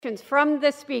From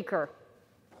the Speaker.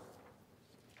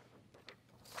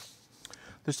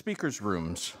 The Speaker's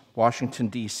Rooms, Washington,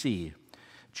 D.C.,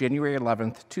 January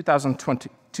 11th,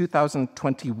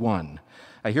 2021.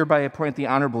 I hereby appoint the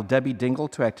Honorable Debbie Dingell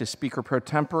to act as Speaker pro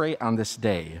tempore on this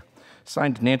day.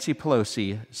 Signed, Nancy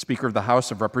Pelosi, Speaker of the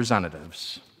House of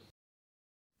Representatives.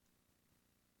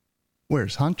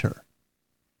 Where's Hunter?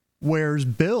 Where's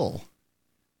Bill?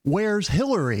 Where's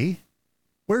Hillary?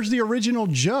 Where's the original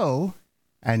Joe?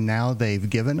 And now they've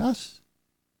given us,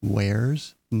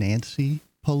 where's Nancy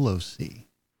Pelosi?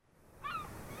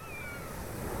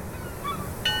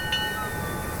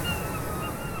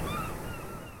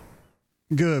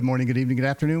 Good morning, good evening, good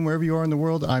afternoon, wherever you are in the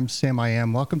world. I'm Sam I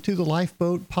Am. Welcome to the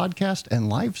Lifeboat podcast and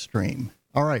live stream.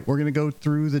 All right, we're going to go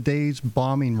through the day's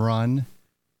bombing run.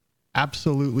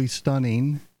 Absolutely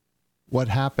stunning what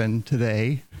happened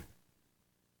today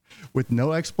with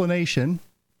no explanation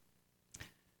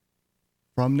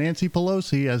from Nancy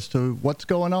Pelosi as to what's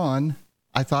going on.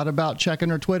 I thought about checking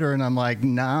her Twitter and I'm like,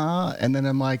 nah. And then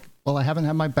I'm like, well, I haven't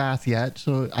had my bath yet,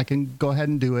 so I can go ahead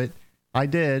and do it. I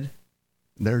did.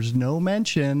 There's no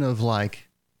mention of like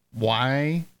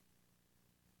why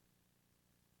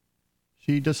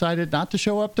she decided not to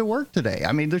show up to work today.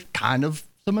 I mean, there's kind of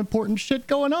some important shit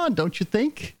going on, don't you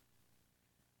think?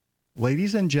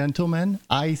 Ladies and gentlemen,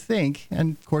 I think,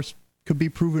 and of course could be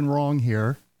proven wrong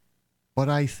here, but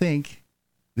I think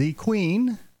the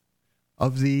queen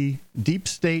of the deep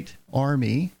state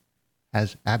army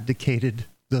has abdicated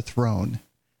the throne.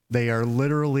 They are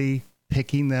literally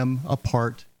picking them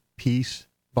apart piece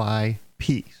by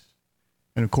piece.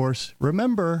 And of course,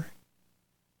 remember,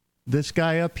 this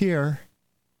guy up here,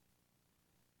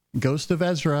 Ghost of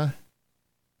Ezra,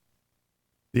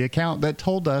 the account that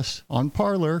told us on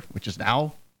Parler, which has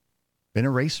now been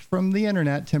erased from the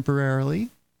internet temporarily,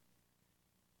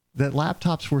 that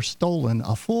laptops were stolen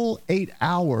a full 8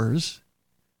 hours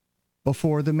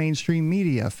before the mainstream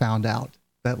media found out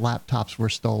that laptops were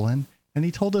stolen. And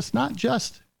he told us not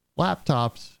just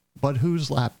laptops, but whose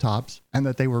laptops, and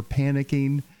that they were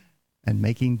panicking and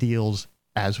making deals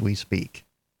as we speak.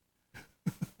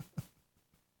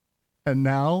 And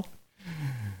now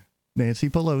Nancy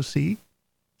Pelosi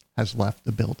has left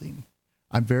the building.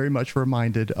 I'm very much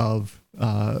reminded of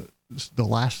the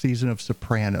last season of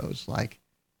Sopranos. Like,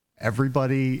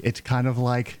 everybody, it's kind of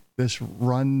like this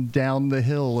run down the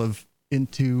hill of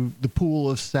into the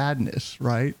pool of sadness,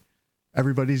 right?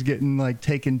 Everybody's getting like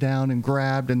taken down and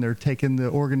grabbed and they're taking the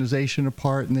organization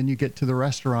apart. And then you get to the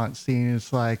restaurant scene and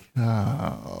it's like,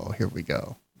 oh, here we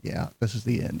go. Yeah, this is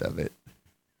the end of it.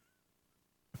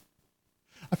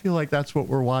 I feel like that's what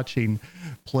we're watching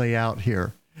play out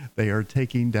here. They are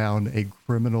taking down a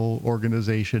criminal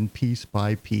organization piece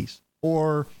by piece.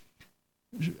 Or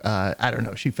I don't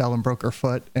know, she fell and broke her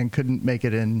foot and couldn't make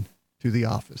it in to the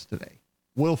office today.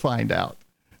 We'll find out.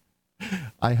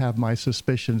 I have my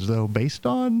suspicions, though, based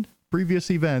on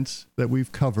previous events that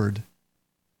we've covered,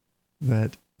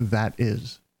 that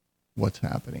is what's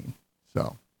happening.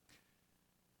 So,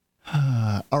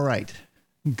 all right.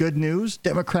 Good news.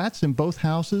 Democrats in both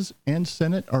houses and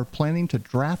Senate are planning to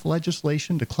draft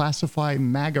legislation to classify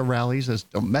MAGA rallies as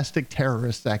domestic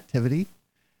terrorist activity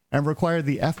and require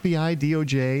the FBI,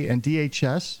 DOJ, and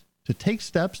DHS to take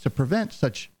steps to prevent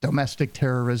such domestic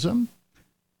terrorism.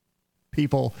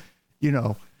 People, you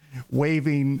know,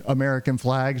 waving American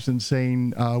flags and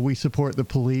saying, we support the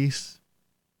police.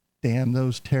 Damn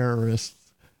those terrorists.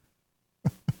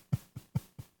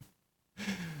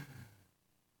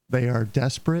 They are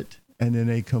desperate and in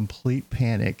a complete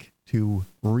panic to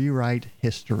rewrite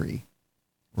history,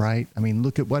 right? I mean,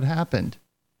 look at what happened.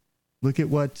 Look at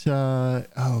what,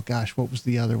 oh gosh, what was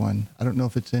the other one? I don't know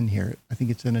if it's in here. I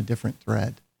think it's in a different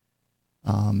thread.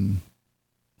 Let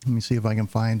me see if I can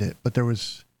find it. But there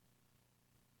was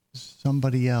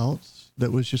somebody else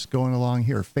that was just going along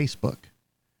here. Facebook.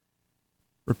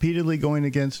 Repeatedly going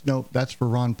against, nope, that's for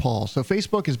Ron Paul. So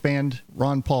Facebook has banned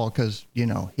Ron Paul because, you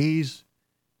know, he's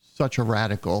such a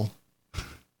radical.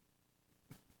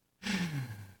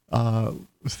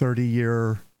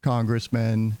 30-year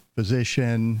congressman,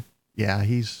 physician. Yeah,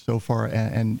 he's so far,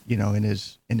 and you know, in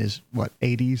his what,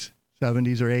 80s,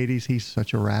 70s or 80s, he's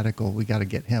such a radical. We got to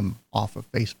get him off of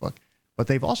Facebook. But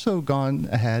they've also gone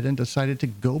ahead and decided to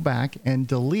go back and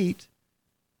delete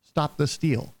Stop the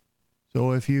Steal.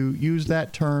 So if you use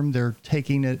that term, they're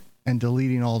taking it and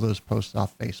deleting all those posts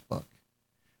off Facebook.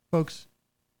 Folks,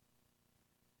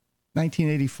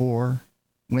 1984,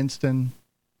 Winston,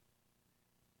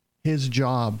 his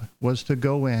job was to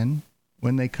go in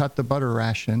when they cut the butter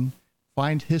ration,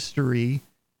 find history,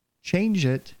 change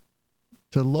it,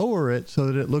 to lower it so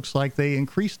that it looks like they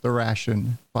increased the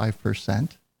ration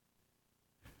 5%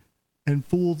 and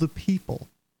fool the people.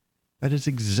 That is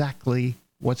exactly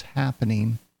what's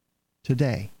happening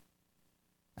today.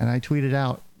 And I tweeted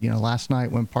out, last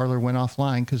night when Parler went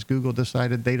offline because Google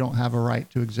decided they don't have a right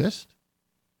to exist.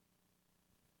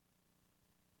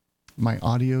 My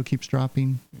audio keeps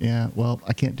dropping. Yeah, well,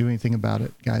 I can't do anything about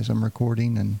it, guys. I'm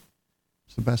recording, and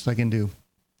it's the best I can do.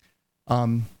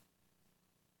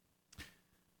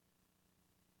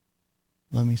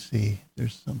 Let me see.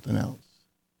 There's something else.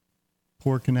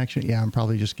 Poor connection. Yeah, I'm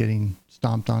probably just getting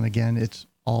stomped on again. It's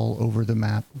all over the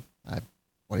map.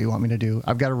 What do you want me to do?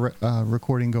 I've got a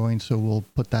recording going, so we'll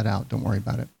put that out. Don't worry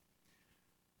about it.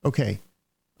 Okay.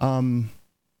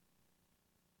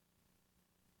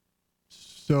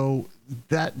 So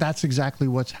that's exactly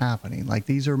what's happening. Like,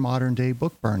 these are modern day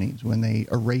book burnings when they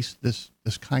erase this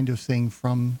kind of thing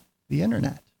from the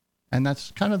internet. And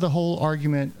that's kind of the whole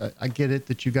argument. I get it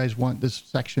that you guys want this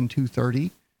Section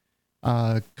 230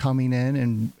 coming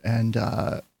in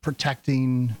and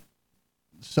protecting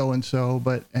so-and-so,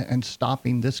 and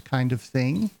stopping this kind of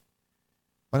thing.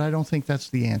 But I don't think that's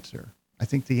the answer. I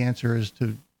think the answer is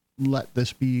to let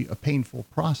this be a painful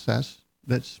process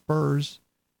that spurs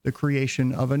the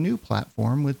creation of a new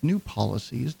platform with new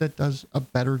policies that does a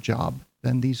better job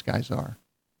than these guys are.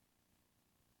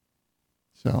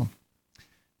 So,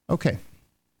 okay.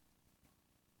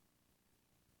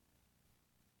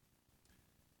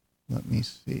 Let me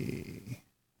see.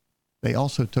 They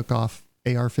also took off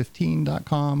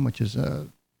AR-15.com, which is a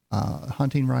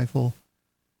hunting rifle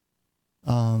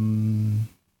from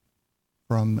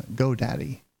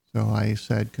GoDaddy. So I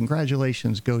said,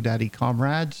 congratulations, GoDaddy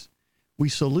comrades. We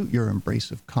salute your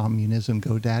embrace of communism,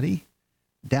 GoDaddy.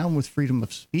 Down with freedom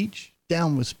of speech,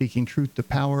 down with speaking truth to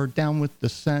power, down with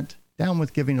dissent, down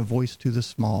with giving a voice to the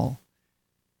small.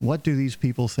 What do these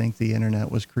people think the internet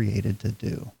was created to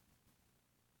do?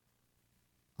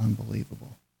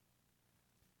 Unbelievable.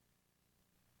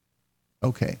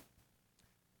 Okay,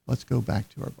 let's go back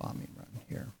to our bombing run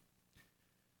here.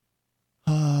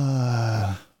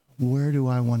 Where do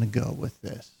I want to go with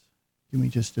this? Give me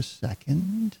just a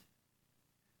second.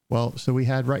 Well, so we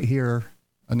had right here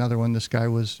another one. This guy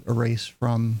was erased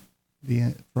from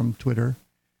Twitter,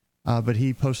 but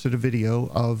he posted a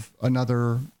video of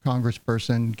another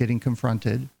congressperson getting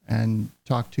confronted and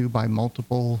talked to by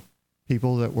multiple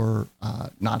people that were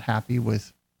not happy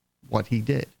with what he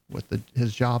did, with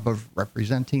his job of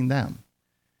representing them.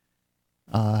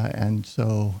 And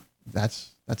so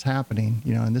that's happening,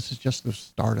 and this is just the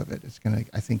start of it. It's going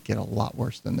to, I think, get a lot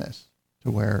worse than this,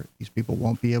 to where these people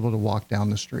won't be able to walk down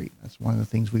the street. That's one of the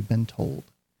things we've been told.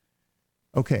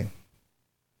 Okay.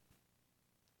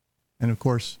 And of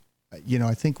course,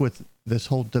 I think with this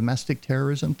whole domestic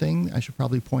terrorism thing, I should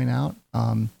probably point out,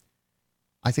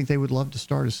 I think they would love to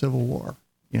start a civil war.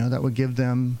 That would give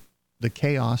them the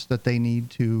chaos that they need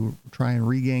to try and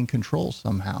regain control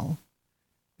somehow.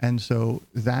 And so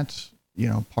that's,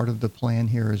 part of the plan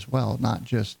here as well, not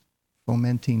just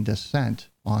fomenting dissent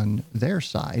on their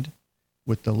side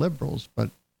with the liberals,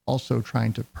 but also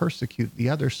trying to persecute the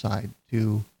other side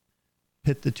to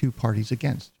pit the two parties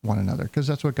against one another, because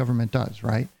that's what government does,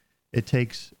 right? It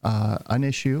takes an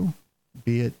issue,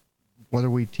 be it whether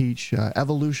we teach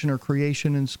evolution or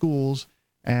creation in schools,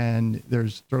 and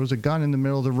throws a gun in the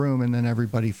middle of the room, and then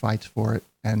everybody fights for it,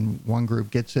 and one group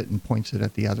gets it and points it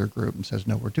at the other group and says,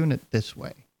 no, we're doing it this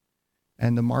way.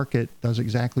 And the market does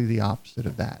exactly the opposite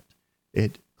of that.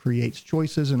 It creates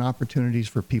choices and opportunities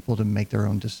for people to make their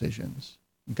own decisions.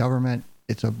 Government,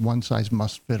 it's a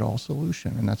one-size-must-fit-all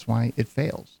solution, and that's why it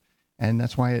fails. And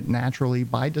that's why it naturally,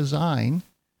 by design,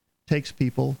 takes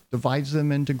people, divides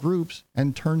them into groups,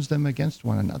 and turns them against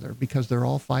one another, because they're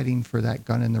all fighting for that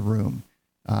gun in the room,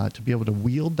 to be able to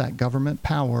wield that government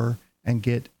power and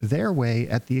get their way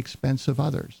at the expense of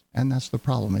others. And that's the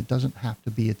problem. It doesn't have to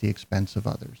be at the expense of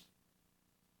others.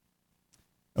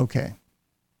 Okay.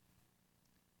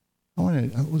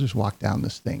 We'll just walk down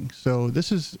this thing. So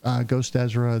this is Ghost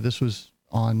Ezra. This was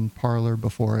on Parler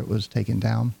before it was taken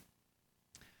down.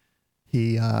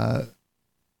 He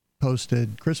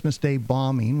posted, Christmas Day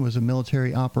bombing was a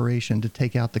military operation to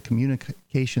take out the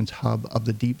communications hub of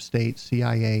the deep state,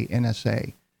 CIA,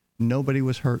 NSA. Nobody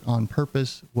was hurt on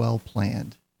purpose, well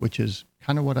planned, which is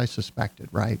kind of what I suspected,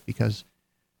 right? Because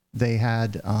they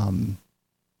had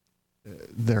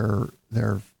their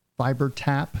fiber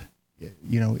tap,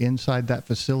 inside that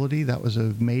facility. That was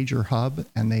a major hub,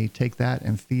 and they take that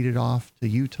and feed it off to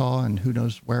Utah and who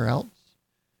knows where else.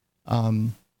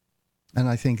 And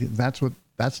I think that's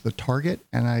that's the target.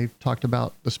 And I talked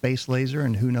about the space laser,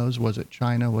 and who knows, was it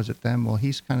China? Was it them? Well,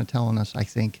 he's kind of telling us, I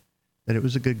think, that it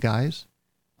was the good guys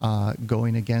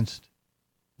going against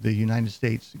the United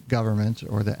States government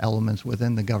or the elements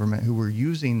within the government who were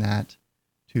using that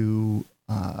to,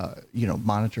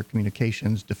 monitor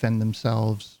communications, defend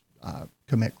themselves,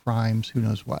 commit crimes, who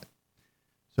knows what.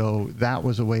 So that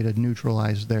was a way to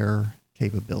neutralize their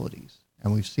capabilities.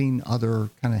 And we've seen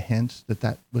other kind of hints that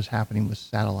that was happening with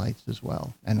satellites as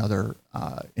well and other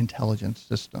intelligence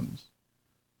systems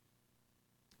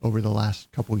over the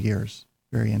last couple years.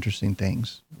 Very interesting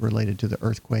things related to the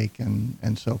earthquake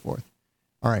and so forth.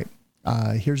 All right.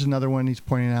 Here's another one he's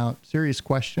pointing out. Serious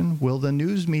question. Will the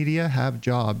news media have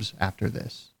jobs after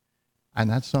this?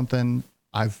 And that's something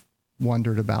I've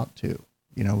wondered about too.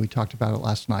 You know, we talked about it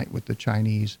last night with the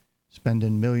Chinese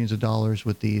spending millions of dollars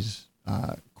with these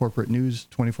corporate news,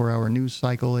 24-hour news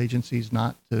cycle agencies,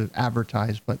 not to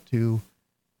advertise, but to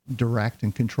direct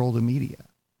and control the media.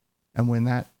 And when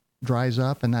that dries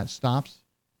up and that stops,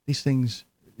 these things,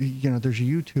 there's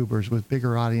YouTubers with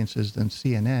bigger audiences than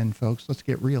CNN, folks. Let's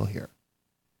get real here.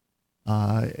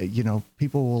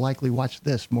 People will likely watch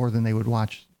this more than they would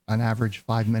watch an average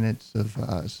 5 minutes of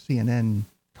CNN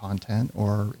content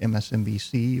or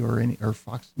MSNBC or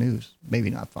Fox News.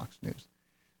 Maybe not Fox News.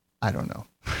 I don't know.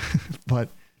 But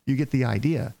you get the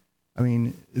idea. I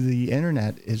mean, the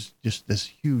internet is just this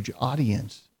huge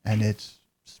audience, and it's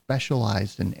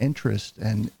specialized in interest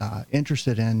and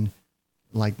interested in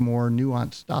like more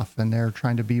nuanced stuff. And they're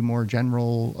trying to be more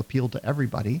general appeal to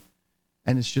everybody.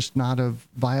 And it's just not a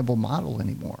viable model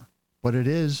anymore. But it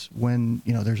is when,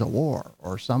 there's a war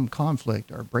or some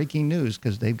conflict or breaking news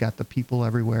because they've got the people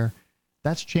everywhere.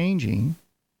 That's changing.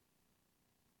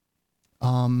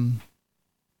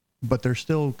 But they're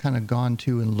still kind of gone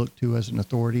to and looked to as an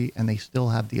authority, and they still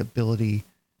have the ability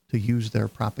to use their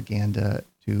propaganda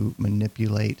to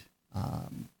manipulate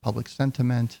public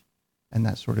sentiment and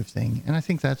that sort of thing. And I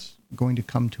think that's going to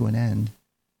come to an end.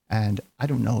 And I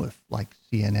don't know if like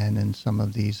CNN and some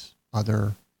of these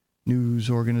other news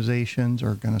organizations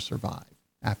are going to survive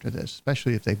after this,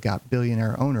 especially if they've got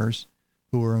billionaire owners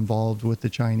who are involved with the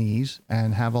Chinese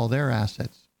and have all their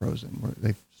assets frozen.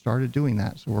 They've started doing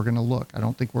that. So we're going to look. I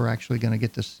don't think we're actually going to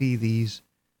get to see these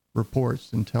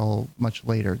reports until much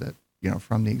later that,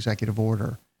 from the executive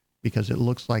order, because it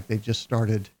looks like they've just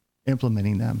started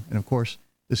implementing them. And of course,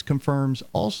 this confirms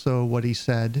also what he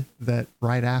said, that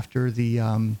right after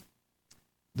the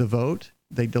vote,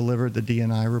 they delivered the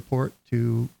DNI report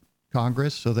to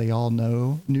Congress. So they all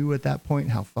knew at that point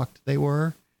how fucked they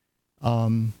were.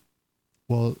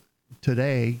 Well,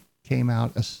 today came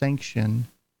out a sanction,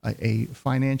 a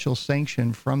financial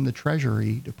sanction from the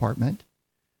Treasury Department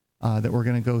that we're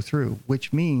going to go through,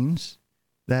 which means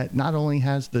that not only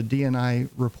has the DNI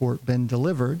report been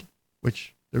delivered,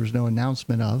 which there was no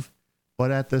announcement of, but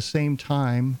at the same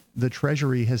time, the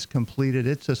Treasury has completed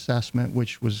its assessment,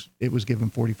 it was given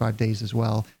 45 days as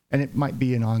well. And it might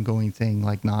be an ongoing thing,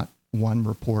 like not one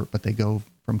report, but they go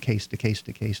from case to case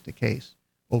to case to case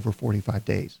over 45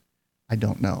 days. I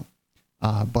don't know.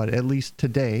 But at least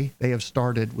today, they have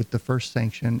started with the first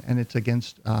sanction, and it's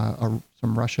against some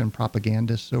Russian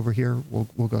propagandists over here.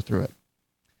 We'll go through it.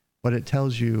 But it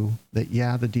tells you that,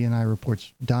 yeah, the DNI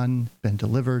report's done, been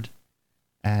delivered,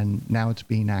 and now it's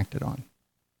being acted on.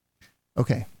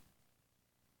 Okay.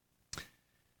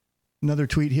 Another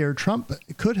tweet here. Trump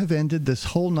could have ended this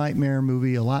whole nightmare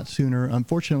movie a lot sooner.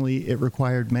 Unfortunately, it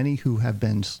required many who have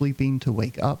been sleeping to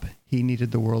wake up. He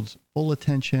needed the world's full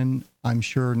attention. I'm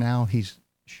sure now he's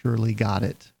surely got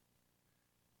it.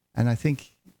 And I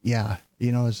think, yeah,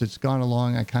 as it's gone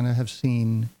along, I kind of have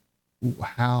seen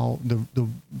how the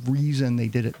reason they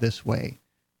did it this way.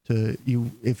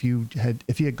 If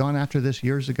he had gone after this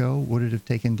years ago, would it have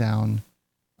taken down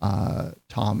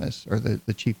Thomas or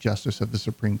the Chief Justice of the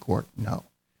Supreme Court? No.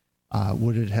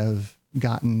 Would it have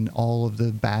gotten all of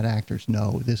the bad actors?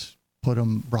 No. This brought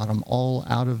them all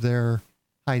out of their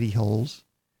hidey holes,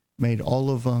 made all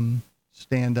of them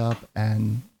stand up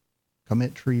and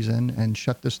commit treason and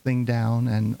shut this thing down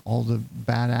and all the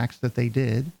bad acts that they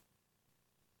did.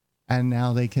 And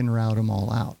now they can rout them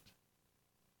all out.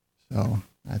 So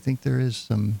I think there is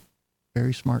some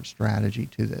very smart strategy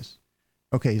to this.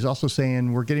 Okay, he's also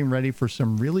saying we're getting ready for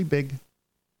some really big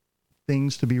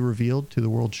things to be revealed to the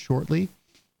world shortly.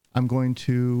 I'm going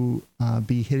to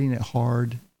be hitting it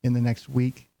hard in the next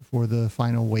week for the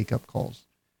final wake-up calls.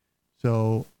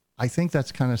 So I think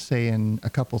that's kind of saying a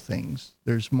couple things.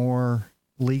 There's more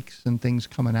leaks and things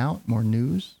coming out, more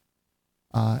news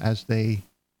as they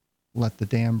let the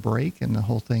dam break and the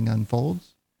whole thing unfolds.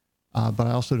 But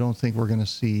I also don't think we're going to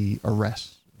see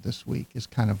arrests this week is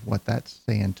kind of what that's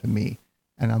saying to me.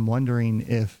 And I'm wondering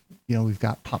if, we've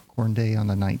got Popcorn Day on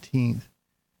the 19th.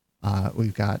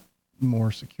 We've got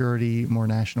more security, more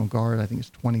National Guard. I think it's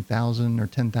 20,000 or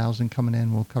 10,000 coming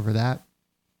in. We'll cover that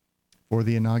for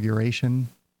the inauguration.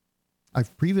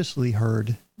 I've previously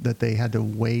heard that they had to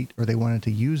wait, or they wanted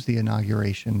to use the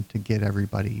inauguration to get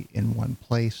everybody in one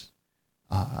place,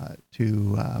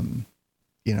 to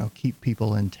keep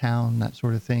people in town, that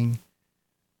sort of thing.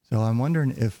 So I'm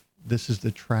wondering if this is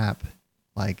the trap,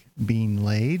 like being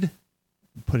laid,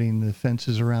 putting the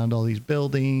fences around all these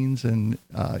buildings and,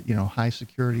 high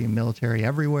security and military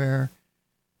everywhere.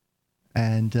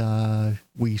 And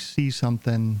we see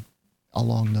something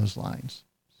along those lines.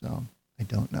 So I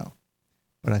don't know,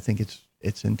 but I think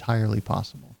it's entirely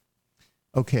possible.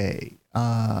 Okay.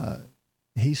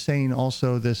 He's saying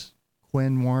also this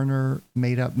Quinn Warner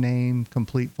made up name,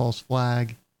 complete false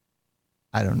flag.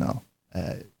 I don't know.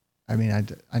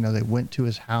 I know they went to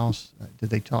his house. Did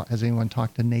they talk? Has anyone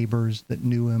talked to neighbors that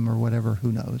knew him or whatever?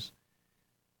 Who knows?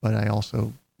 But I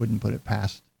also wouldn't put it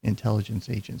past intelligence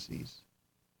agencies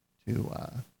to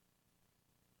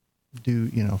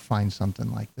find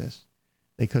something like this.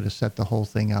 They could have set the whole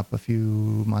thing up a few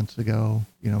months ago,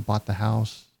 bought the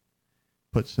house,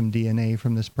 put some DNA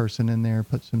from this person in there,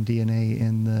 put some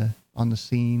DNA on the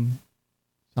scene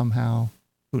somehow.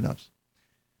 Who knows?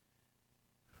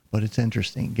 But it's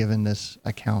interesting, given this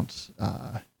account's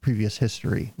previous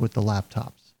history with the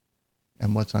laptops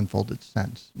and what's unfolded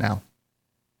since. Now,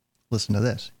 listen to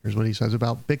this. Here's what he says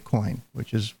about Bitcoin,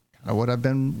 which is kind of what I've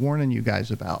been warning you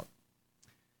guys about.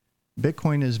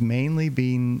 Bitcoin is mainly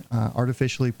being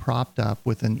artificially propped up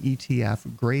with an ETF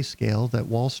Grayscale that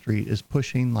Wall Street is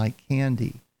pushing like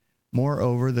candy.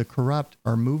 Moreover, the corrupt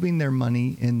are moving their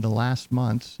money in the last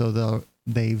month, so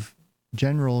they've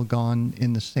generally gone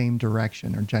in the same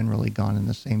direction.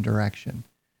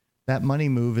 That money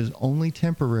move is only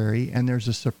temporary, and there's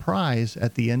a surprise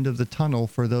at the end of the tunnel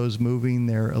for those moving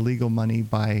their illegal money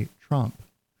by Trump.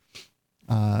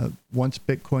 Once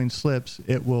Bitcoin slips,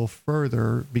 it will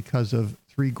further, because of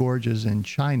Three Gorges in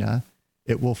China,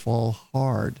 it will fall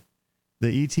hard.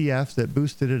 The ETF that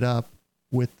boosted it up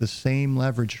with the same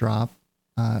leverage drop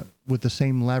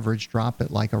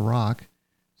it like a rock.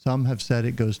 Some have said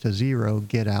it goes to zero,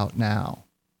 get out now.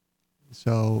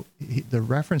 So the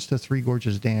reference to Three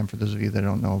Gorges Dam, for those of you that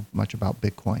don't know much about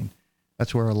Bitcoin,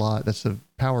 that's a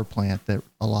power plant that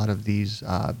a lot of these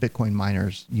Bitcoin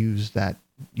miners use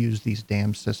these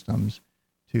dam systems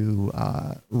to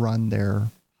run their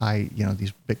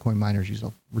these Bitcoin miners use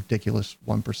a ridiculous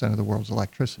 1% of the world's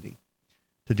electricity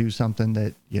to do something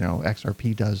that,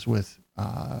 XRP does with,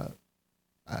 a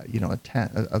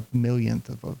millionth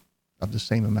of the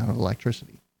same amount of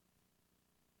electricity.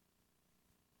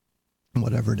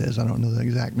 Whatever it is, I don't know the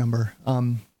exact number.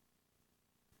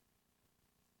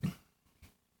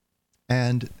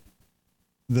 And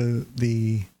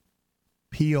the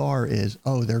PR is,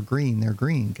 they're green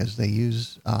because they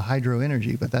use hydro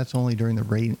energy, but that's only during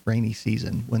the rainy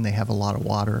season when they have a lot of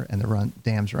water and the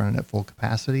dams running at full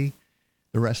capacity.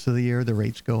 The rest of the year, the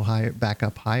rates go back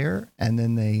up higher, and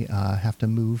then they have to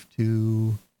move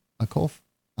to a coal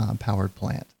powered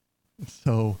plant.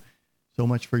 So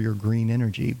much for your green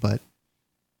energy. But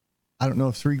I don't know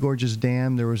if Three Gorges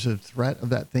Dam, there was a threat of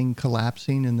that thing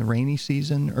collapsing in the rainy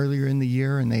season earlier in the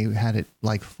year, and they had it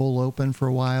like full open for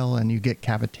a while, and you get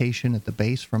cavitation at the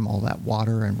base from all that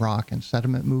water and rock and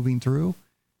sediment moving through,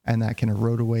 and that can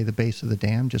erode away the base of the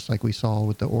dam, just like we saw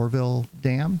with the Oroville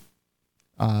Dam,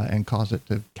 and cause it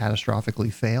to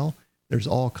catastrophically fail. There's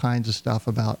all kinds of stuff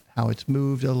about how it's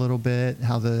moved a little bit,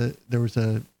 how there was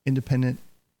a independent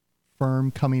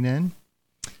firm coming in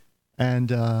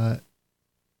and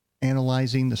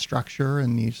analyzing the structure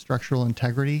and the structural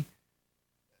integrity.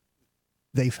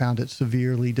 They found it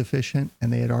severely deficient,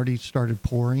 and they had already started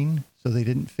pouring, so they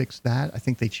didn't fix that. I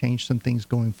think they changed some things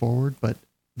going forward, but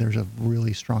there's a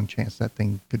really strong chance that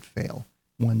thing could fail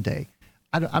one day.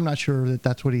 I'm not sure that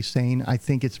that's what he's saying. I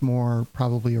think it's more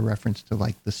probably a reference to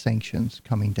like the sanctions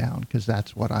coming down, because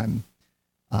that's what I'm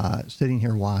sitting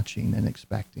here watching and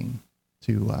expecting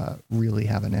to really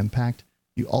have an impact.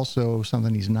 You also,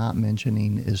 something he's not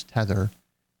mentioning is Tether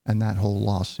and that whole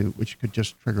lawsuit, which could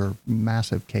just trigger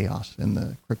massive chaos in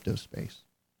the crypto space.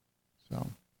 So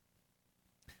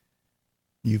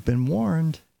you've been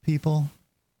warned, people.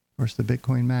 Of course, the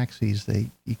Bitcoin maxis,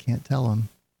 you can't tell them.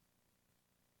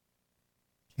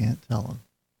 Can't tell them.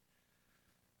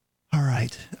 All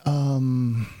right.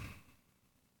 I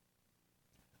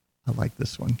like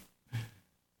this one.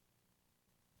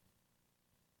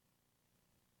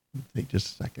 It'll take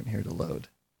just a second here to load.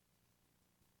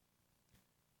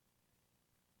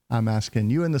 I'm asking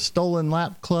you in the Stolen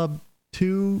Lap Club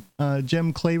too,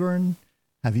 Jim Claiborne,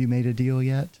 have you made a deal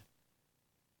yet?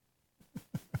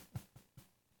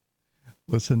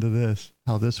 Listen to this,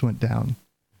 how this went down.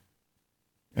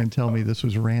 And tell me this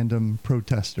was random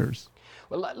protesters.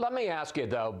 Well, let me ask you,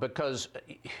 though, because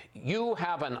you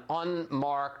have an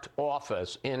unmarked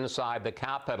office inside the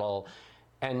Capitol,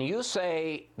 and you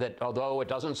say that although it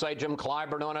doesn't say Jim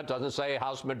Clyburn on it, doesn't say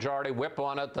House Majority Whip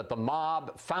on it, that the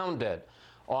mob found it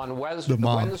on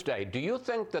Wednesday. Do you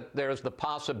think that there's the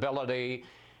possibility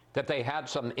that they had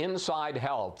some inside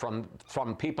help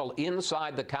from people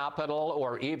inside the Capitol,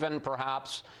 or even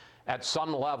perhaps at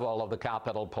some level of the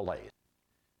Capitol Police?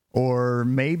 Or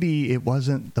maybe it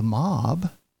wasn't the mob.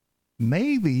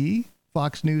 Maybe,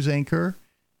 Fox News anchor,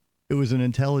 it was an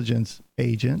intelligence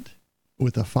agent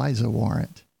with a FISA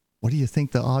warrant. What do you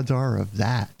think the odds are of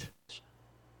that?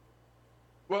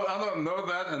 Well, I don't know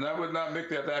that, and I would not make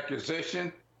that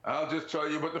accusation. I'll just tell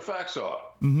you what the facts are.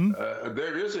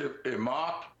 There is a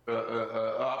mock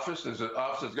office. There's an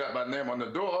office that's got my name on the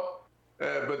door,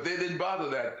 but they didn't bother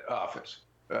that office.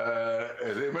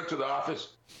 They went to the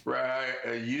office where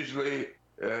I usually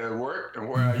work and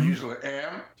where I usually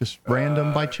am. Just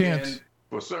random by chance. And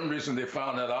for some reason, they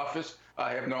found that office.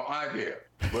 I have no idea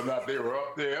whether or not they were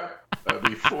up there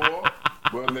before,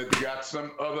 whether they got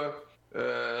some other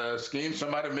scheme.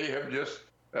 Somebody may have just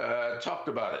talked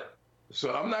about it.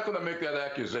 So I'm not going to make that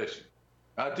accusation.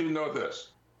 I do know this.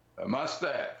 My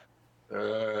staff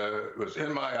was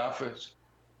in my office.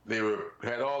 They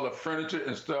had all the furniture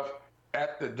and stuff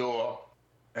at the door,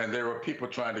 and there were people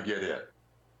trying to get in.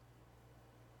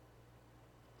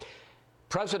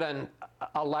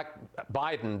 President-elect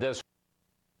Biden this.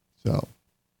 So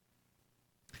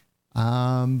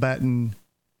I'm betting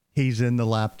he's in the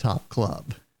laptop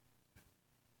club.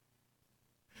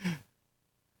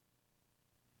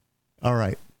 All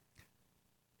right.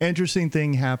 Interesting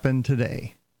thing happened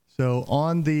today. So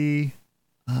on the,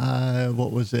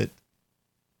 what was it?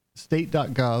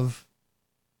 State.gov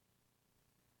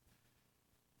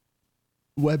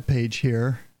webpage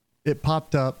here, it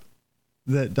popped up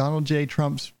that Donald J.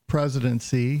 Trump's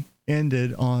presidency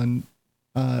ended on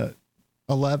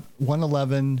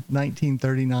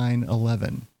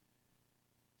 1/11/1939/11.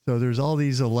 So there's all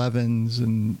these 11s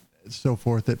and so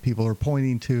forth that people are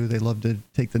pointing to. They love to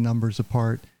take the numbers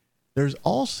apart. There's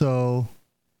also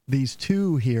these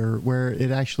two here where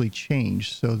it actually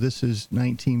changed. So this is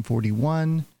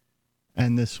 1941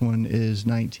 and this one is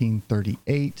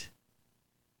 1938.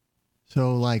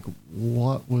 So, like,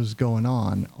 what was going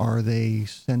on? Are they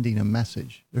sending a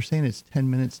message? They're saying it's 10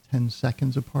 minutes, 10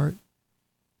 seconds apart.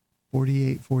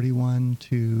 48:41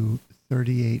 to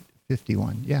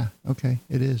 38:51. Yeah, okay,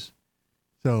 it is.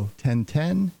 So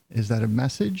 10:10, is that a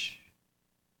message?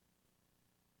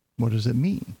 What does it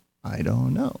mean? I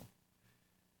don't know.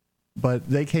 But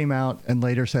they came out and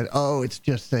later said, oh, it's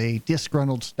just a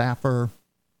disgruntled staffer.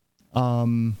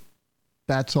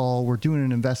 That's all. We're doing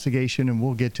an investigation and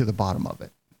we'll get to the bottom of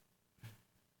it.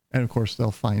 And of course,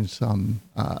 they'll find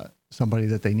somebody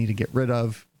that they need to get rid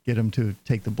of, get them to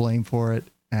take the blame for it,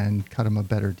 and cut them a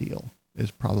better deal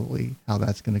is probably how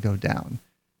that's going to go down.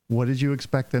 What did you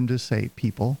expect them to say,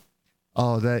 people?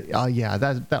 Oh,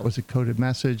 that was a coded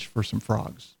message for some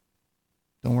frogs.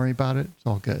 Don't worry about it. It's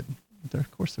all good.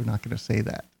 Of course, they're not going to say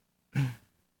that.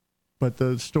 But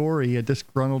the story, a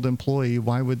disgruntled employee,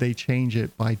 why would they change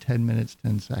it by 10 minutes,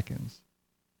 10 seconds?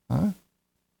 Huh?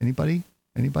 Anybody?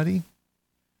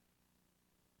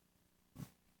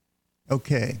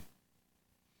 Okay.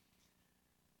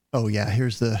 Oh, yeah,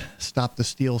 here's the Stop the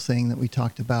Steal thing that we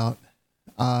talked about.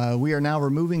 We are now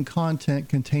removing content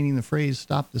containing the phrase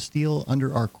Stop the Steal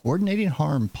under our coordinating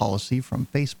harm policy from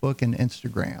Facebook and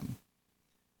Instagram.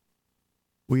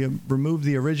 We have removed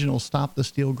the original Stop the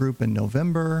Steal group in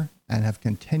November and have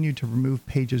continued to remove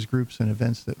pages, groups, and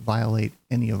events that violate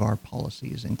any of our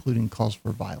policies, including calls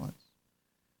for violence.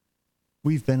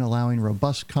 We've been allowing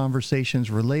robust conversations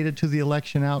related to the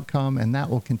election outcome, and that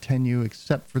will continue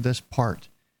except for this part,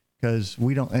 because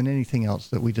we don't, and anything else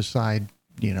that we decide,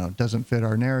 doesn't fit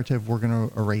our narrative, we're going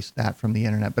to erase that from the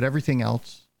internet. But everything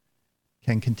else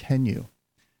can continue.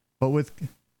 But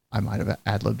I might have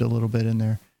ad-libbed a little bit in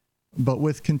there. But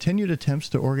with continued attempts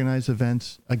to organize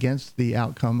events against the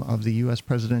outcome of the U.S.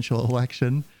 presidential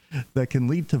election that can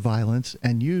lead to violence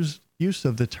and use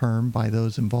of the term by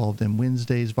those involved in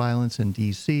Wednesday's violence in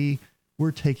D.C.,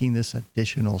 we're taking this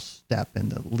additional step in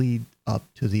the lead up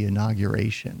to the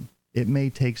inauguration. It may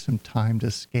take some time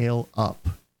to scale up.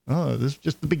 Oh, this is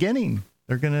just the beginning.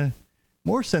 They're going to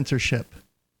more censorship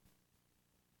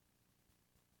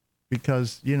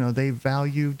because, they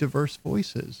value diverse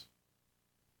voices.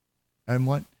 I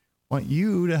want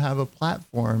you to have a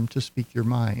platform to speak your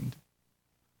mind.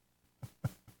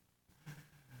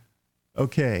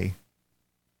 Okay.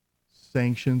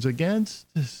 Sanctions against.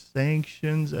 Let's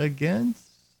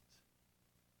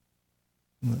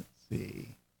see.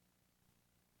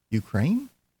 Ukraine?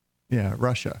 Yeah,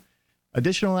 Russia.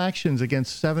 Additional actions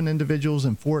against 7 individuals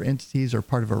and 4 entities are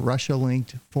part of a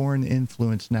Russia-linked foreign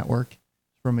influence network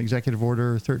from Executive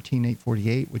Order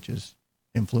 13848, which is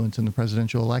influence in the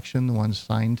presidential election, the one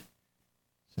signed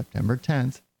September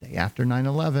 10th, day after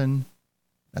 9/11.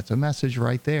 That's a message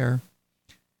right there.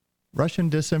 Russian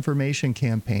disinformation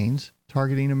campaigns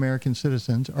targeting American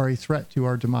citizens are a threat to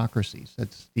our democracies.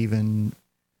 That's Stephen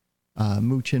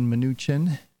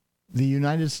Mnuchin. The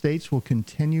United States will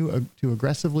continue to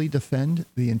aggressively defend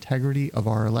the integrity of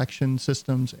our election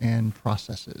systems and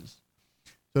processes.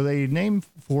 So they name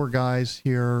 4 guys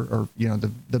here, or, you know,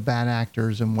 the bad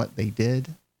actors and what they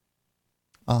did.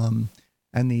 And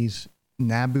these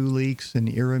Nabu leaks and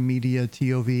Era Media,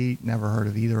 TOV, never heard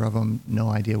of either of them, no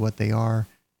idea what they are.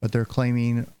 But they're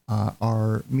claiming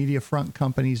are media front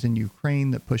companies in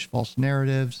Ukraine that push false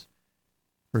narratives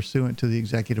pursuant to the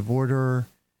executive order.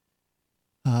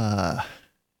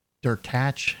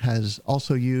 Derkach has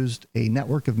also used a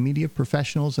network of media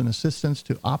professionals and assistants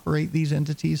to operate these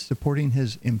entities, supporting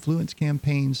his influence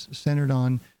campaigns centered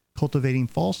on cultivating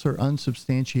false or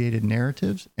unsubstantiated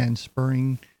narratives and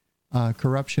spurring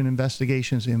corruption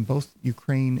investigations in both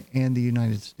Ukraine and the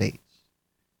United States.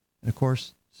 And of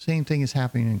course, same thing is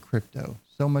happening in crypto.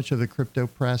 So much of the crypto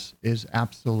press is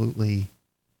absolutely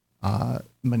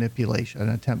manipulation, an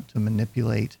attempt to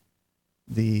manipulate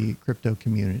the crypto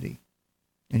community.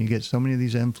 And you get so many of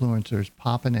these influencers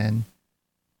popping in,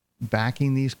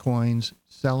 backing these coins,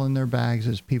 selling their bags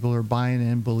as people are buying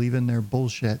in, believing their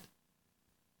bullshit.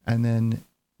 And then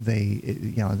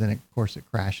then of course it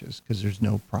crashes because there's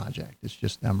no project. It's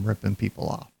just them ripping people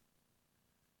off.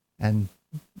 And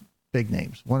big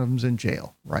names. One of them's in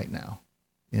jail right now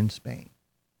in Spain.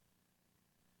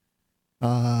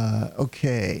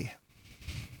 Okay.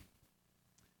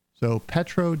 So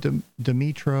Petro,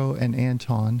 Dimitro, and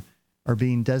Anton are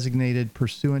being designated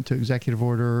pursuant to Executive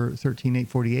Order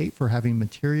 13848 for having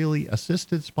materially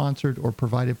assisted, sponsored, or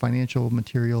provided financial,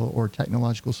 material, or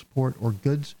technological support or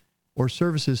goods or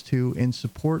services to in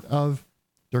support of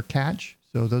Derkach.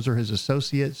 So those are his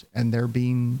associates, and they're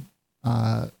being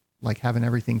having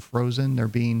everything frozen. They're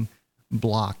being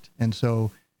blocked. And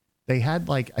so they had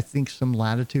I think some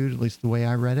latitude, at least the way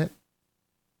I read it,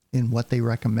 in what they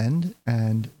recommend.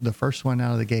 And the first one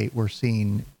out of the gate we're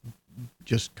seeing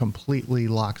just completely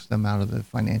locks them out of the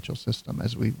financial system,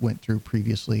 as we went through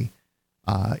previously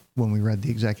when we read the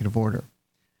executive order.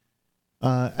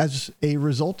 As a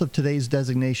result of today's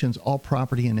designations, all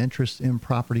property and interests in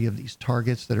property of these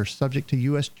targets that are subject to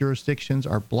U.S. jurisdictions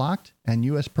are blocked, and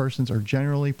U.S. persons are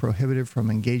generally prohibited from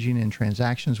engaging in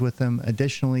transactions with them.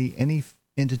 Additionally, any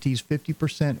entities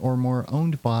 50% or more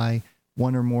owned by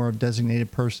one or more of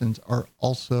designated persons are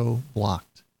also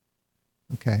blocked.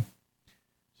 Okay.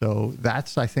 So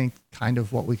that's, I think, kind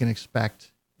of what we can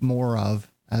expect more of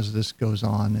as this goes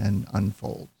on and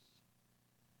unfolds.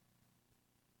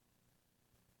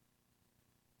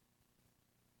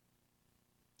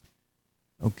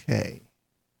 Okay.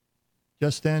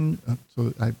 Just then,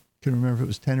 so I couldn't remember if it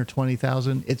was 10 or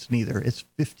 20,000. It's neither. It's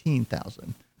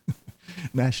 15,000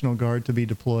 National Guard to be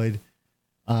deployed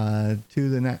to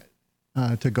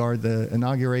guard the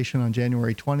inauguration on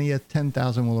January 20th.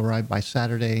 10,000 will arrive by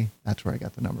Saturday. That's where I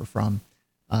got the number from.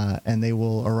 And they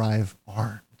will arrive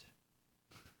armed.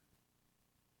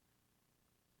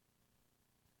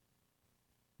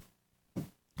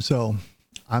 So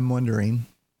I'm wondering,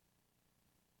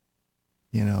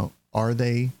 are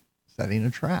they setting a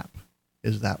trap?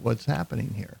 Is that what's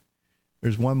happening here?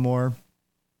 There's one more.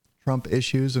 Trump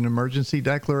issues an emergency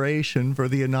declaration for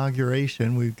the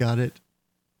inauguration. We've got it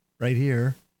right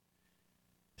here.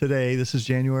 Today, this is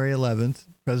January 11th,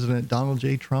 President Donald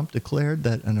J. Trump declared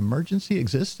that an emergency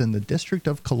exists in the District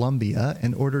of Columbia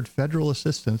and ordered federal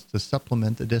assistance to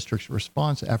supplement the district's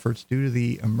response efforts due to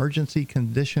the emergency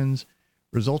conditions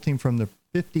resulting from the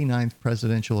 59th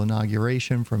presidential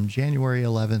inauguration from January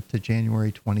 11th to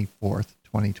January 24th,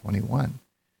 2021.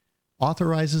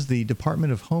 Authorizes the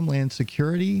Department of Homeland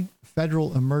Security,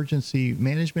 Federal Emergency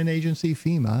Management Agency,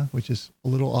 FEMA, which is a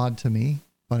little odd to me,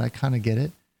 but I kind of get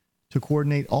it, to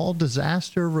coordinate all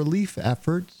disaster relief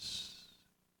efforts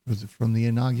from the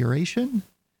inauguration,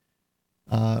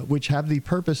 which have the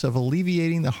purpose of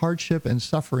alleviating the hardship and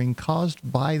suffering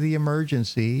caused by the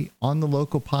emergency on the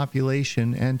local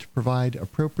population and to provide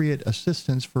appropriate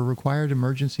assistance for required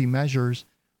emergency measures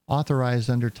authorized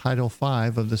under Title V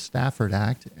of the Stafford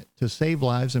Act to save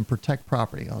lives and protect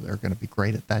property. Oh, they're going to be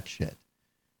great at that shit.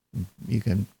 You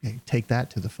can take that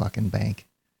to the fucking bank.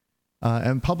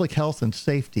 And public health and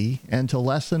safety, and to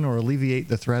lessen or alleviate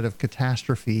the threat of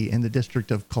catastrophe in the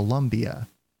District of Columbia.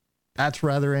 That's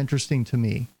rather interesting to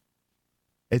me.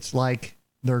 It's like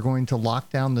they're going to lock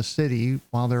down the city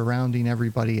while they're rounding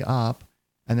everybody up,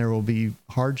 and there will be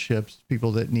hardships,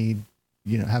 people that need,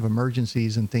 have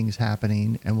emergencies and things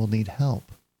happening and will need help.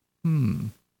 Could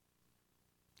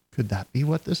that be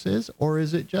what this is? Or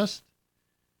is it just,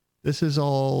 this is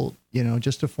all,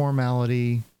 just a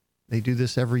formality? They do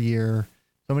this every year.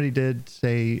 Somebody did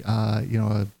say,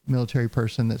 a military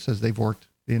person that says they've worked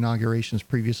the inaugurations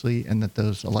previously and that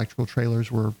those electrical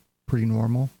trailers were pretty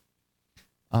normal.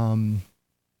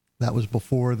 That was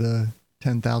before the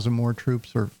 10,000 more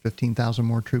troops or 15,000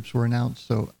 more troops were announced.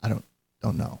 So I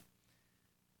don't know.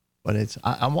 But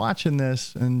I'm watching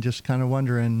this and just kind of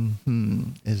wondering,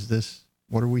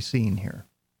 what are we seeing here?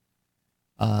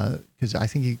 Because I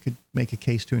think you could make a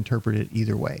case to interpret it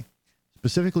either way.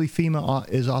 Specifically, FEMA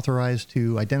is authorized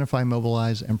to identify,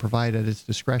 mobilize, and provide at its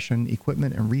discretion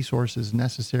equipment and resources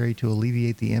necessary to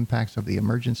alleviate the impacts of the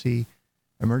emergency.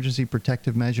 Emergency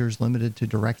protective measures limited to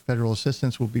direct federal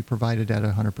assistance will be provided at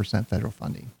 100% federal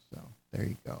funding. So there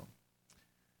you go.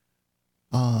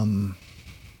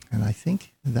 And I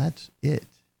think that's it.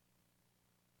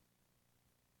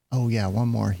 Oh yeah, one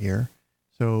more here.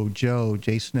 So Joe,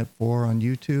 JSnip4 on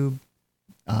YouTube,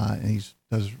 and he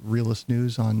does Realist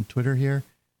News on Twitter here.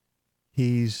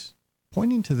 He's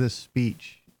pointing to this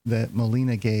speech that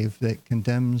Molina gave that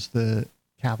condemns the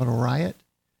Capitol riot.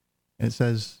 And it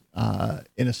says,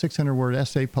 in a 600-word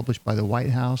essay published by the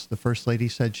White House, the First Lady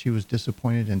said she was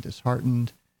disappointed and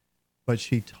disheartened. But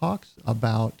she talks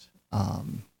about,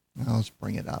 let's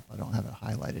bring it up. I don't have it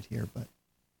highlighted here, but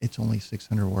it's only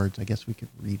 600 words. I guess we could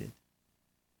read it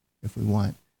if we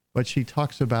want. But she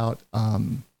talks about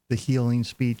the healing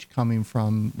speech coming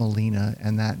from Molina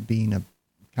and that being a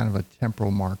kind of a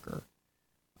temporal marker.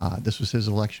 This was his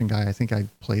election guy. I think I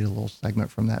played a little segment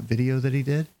from that video that he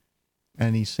did.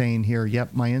 And he's saying here, yep,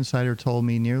 my insider told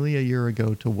me nearly a year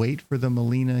ago to wait for the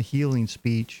Molina healing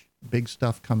speech, big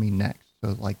stuff coming next.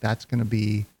 So like that's going to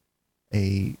be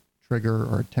a trigger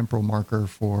or a temporal marker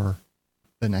for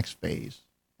the next phase.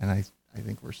 And I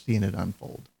think we're seeing it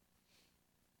unfold.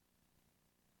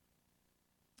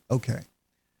 Okay.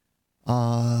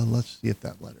 Let's see if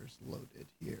that letter's loaded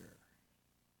here.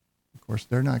 Of course,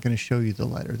 they're not going to show you the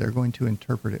letter. They're going to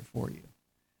interpret it for you.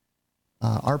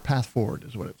 Our Path Forward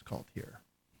is what it's called here.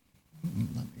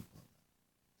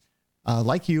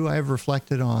 Like you, I have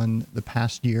reflected on the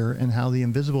past year and how the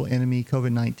invisible enemy,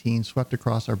 COVID-19, swept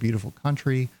across our beautiful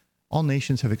country. All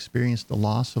nations have experienced the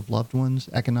loss of loved ones,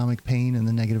 economic pain, and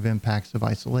the negative impacts of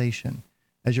isolation.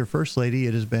 As your First Lady,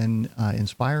 it has been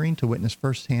inspiring to witness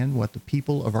firsthand what the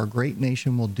people of our great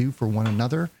nation will do for one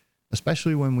another,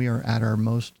 especially when we are at our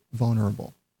most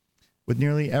vulnerable. With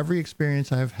nearly every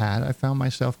experience I have had, I found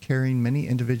myself carrying many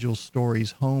individual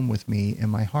stories home with me in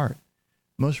my heart.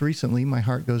 Most recently, my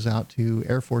heart goes out to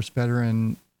Air Force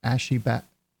veteran Ashley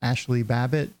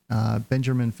Babbitt,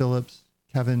 Benjamin Phillips,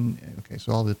 Kevin. Okay,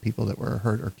 so all the people that were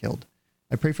hurt or killed.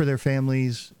 I pray for their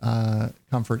families'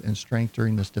 comfort and strength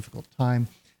during this difficult time.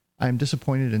 I am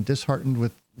disappointed and disheartened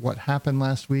with what happened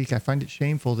last week. I find it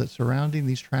shameful that surrounding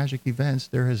these tragic events,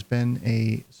 there has been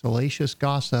a salacious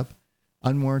gossip,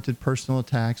 unwarranted personal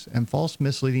attacks, and false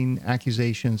misleading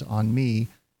accusations on me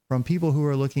from people who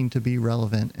are looking to be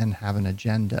relevant and have an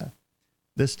agenda.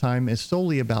 This time is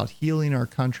solely about healing our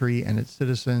country and its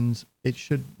citizens. It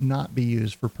should not be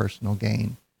used for personal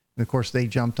gain. And of course, they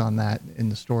jumped on that in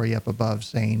the story up above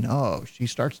saying, oh, she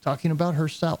starts talking about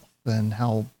herself and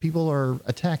how people are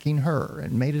attacking her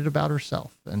and made it about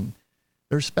herself. And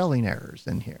there's spelling errors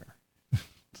in here.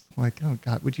 It's like, oh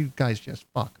God, would you guys just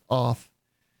fuck off?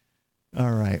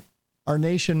 All right. Our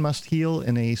nation must heal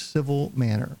in a civil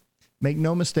manner. Make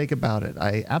no mistake about it.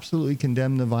 I absolutely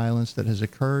condemn the violence that has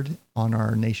occurred on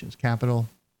our nation's capital.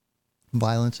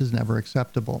 Violence is never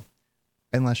acceptable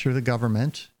unless you're the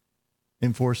government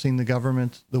enforcing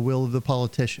the will of the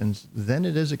politicians. Then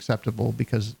it is acceptable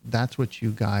because that's what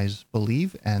you guys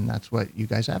believe and that's what you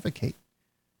guys advocate.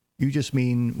 You just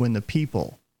mean when the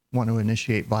people want to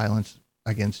initiate violence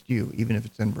against you, even if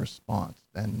it's in response,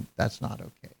 then that's not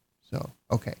okay. So,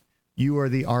 okay, you are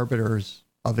the arbiters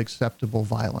of acceptable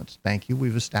violence. Thank you.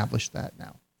 We've established that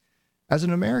now. As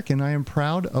an American, I am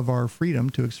proud of our freedom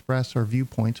to express our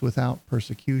viewpoints without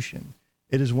persecution.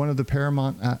 It is one of the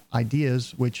paramount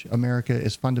ideas which America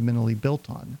is fundamentally built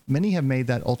on. Many have made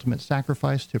that ultimate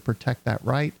sacrifice to protect that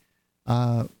right.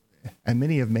 And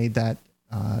many have made that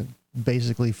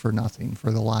basically for nothing,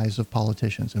 for the lies of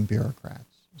politicians and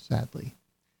bureaucrats, sadly.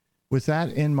 With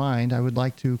that in mind, I would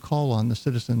like to call on the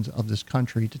citizens of this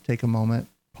country to take a moment,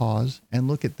 pause, and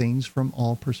look at things from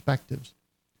all perspectives.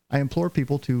 I implore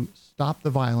people to stop the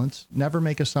violence, never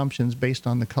make assumptions based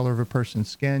on the color of a person's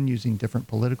skin, using different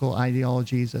political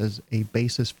ideologies as a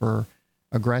basis for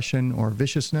aggression or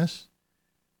viciousness.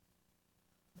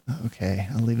 Okay,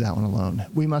 I'll leave that one alone.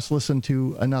 We must listen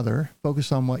to another,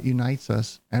 focus on what unites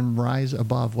us, and rise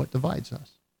above what divides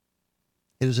us.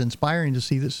 It is inspiring to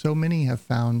see that so many have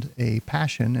found a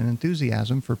passion and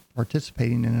enthusiasm for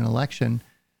participating in an election,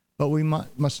 but we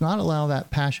must not allow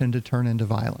that passion to turn into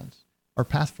violence. Our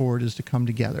path forward is to come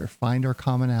together, find our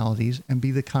commonalities, and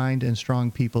be the kind and strong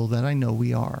people that I know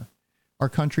we are. Our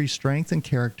country's strength and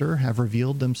character have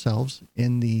revealed themselves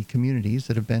in the communities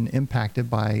that have been impacted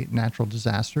by natural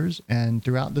disasters and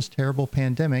throughout this terrible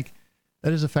pandemic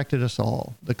that has affected us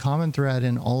all. The common thread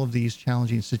in all of these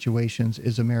challenging situations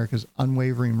is America's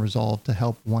unwavering resolve to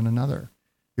help one another.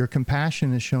 Your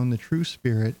compassion has shown the true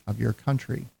spirit of your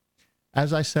country.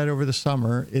 As I said over the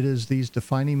summer, it is these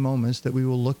defining moments that we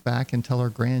will look back and tell our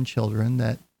grandchildren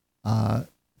that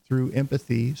through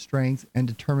empathy, strength, and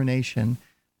determination,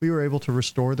 we were able to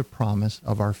restore the promise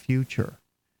of our future.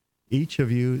 Each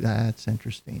of you, that's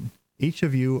interesting. Each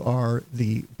of you are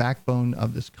the backbone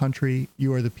of this country.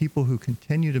 You are the people who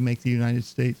continue to make the United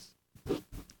States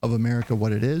of America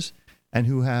what it is, and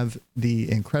who have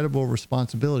the incredible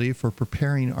responsibility for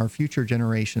preparing our future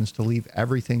generations to leave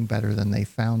everything better than they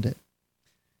found it.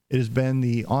 It has been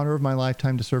the honor of my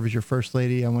lifetime to serve as your First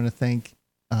Lady. I want to thank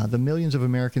the millions of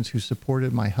Americans who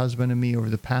supported my husband and me over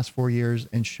the past 4 years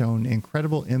and shown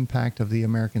incredible impact of the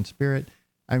American spirit.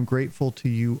 I'm grateful to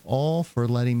you all for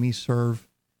letting me serve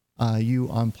you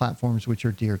on platforms which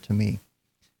are dear to me.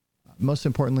 Most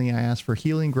importantly, I ask for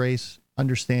healing, grace,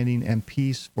 understanding, and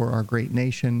peace for our great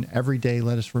nation. Every day,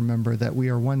 let us remember that we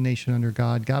are one nation under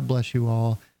God. God bless you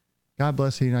all. God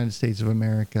bless the United States of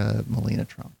America, Melania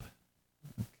Trump.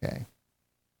 Okay.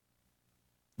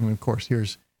 And of course,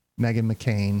 here's Meghan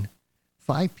McCain.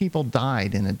 5 people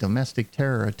died in a domestic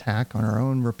terror attack on our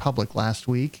own republic last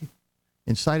week,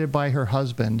 incited by her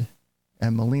husband,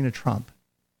 and Melania Trump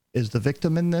is the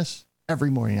victim in this.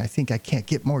 Every morning, I think I can't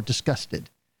get more disgusted.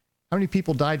 How many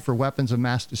people died for weapons of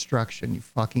mass destruction, you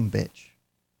fucking bitch?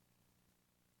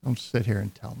 Don't sit here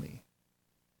and tell me.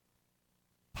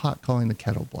 Pot calling the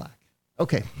kettle black.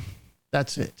 Okay,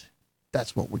 that's it.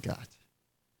 That's what we got.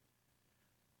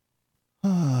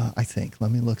 I think.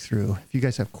 Let me look through. If you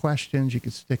guys have questions, you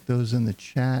can stick those in the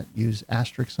chat. Use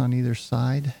asterisks on either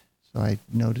side so I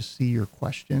know to see your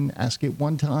question. Ask it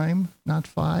one time, not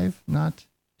 5, not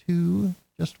 2,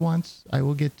 just once. I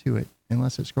will get to it.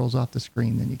 Unless it scrolls off the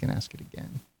screen, then you can ask it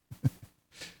again.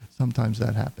 Sometimes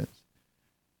that happens.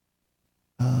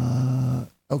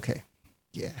 Okay.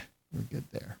 Yeah, we're good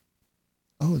there.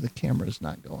 Oh, the camera's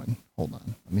not going. Hold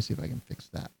on. Let me see if I can fix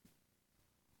that.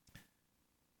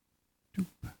 Doop.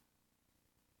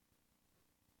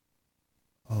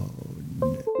 Oh,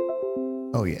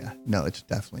 no. Oh, yeah. No, it's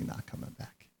definitely not coming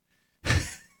back.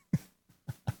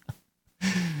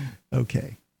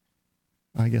 Okay.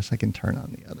 I guess I can turn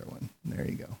on the other one. There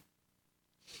you go.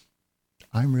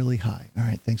 I'm really high. All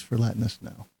right. Thanks for letting us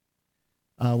know.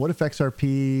 What if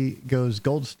XRP goes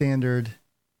gold standard,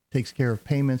 takes care of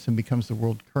payments, and becomes the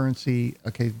world currency?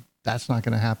 Okay, that's not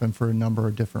going to happen for a number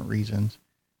of different reasons.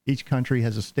 Each country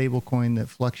has a stable coin that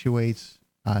fluctuates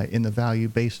in the value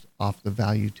based off the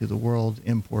value to the world,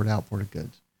 import, output of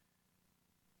goods.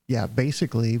 Yeah,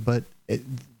 basically, but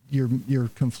you're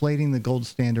conflating the gold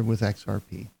standard with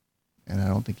XRP, and I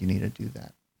don't think you need to do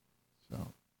that. So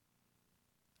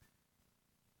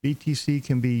BTC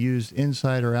can be used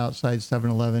inside or outside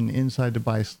 7-Eleven, inside to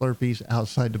buy Slurpees,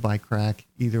 outside to buy crack.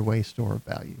 Either way, store of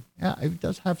value. Yeah, it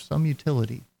does have some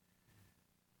utility.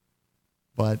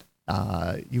 But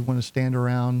you want to stand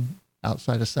around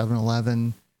outside of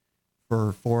 7-Eleven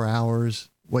for 4 hours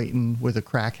waiting with a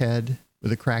crackhead,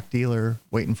 with a crack dealer,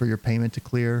 waiting for your payment to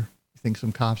clear. You think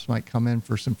some cops might come in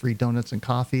for some free donuts and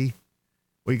coffee?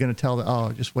 What are you going to tell them?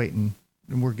 Oh, just waiting.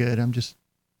 We're good. I'm just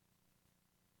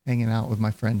hanging out with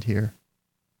my friend here.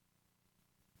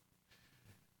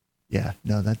 Yeah,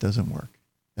 no, that doesn't work.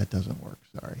 That doesn't work.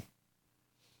 Sorry.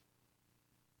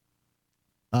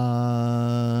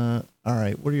 All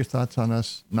right. What are your thoughts on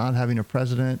us not having a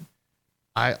president?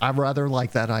 I rather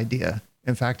like that idea.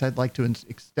 In fact, I'd like to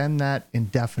extend that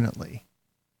indefinitely.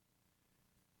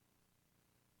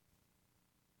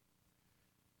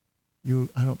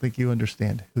 I don't think you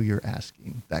understand who you're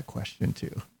asking that question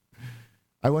to.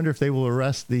 I wonder if they will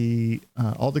arrest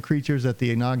all the creatures at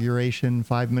the inauguration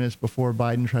 5 minutes before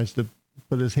Biden tries to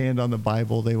put his hand on the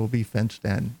Bible. They will be fenced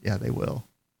in. Yeah, they will.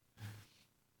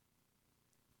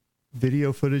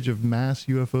 Video footage of mass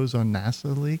UFOs on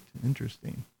NASA leaked.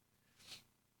 Interesting.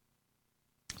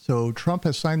 So Trump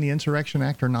has signed the Insurrection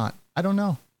Act or not? I don't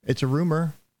know. It's a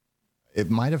rumor.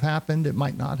 It might have happened. It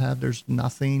might not have. There's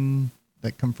nothing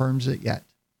that confirms it yet.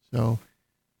 So,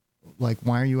 like,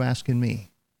 why are you asking me?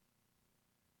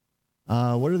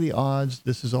 What are the odds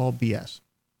this is all BS?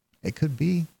 It could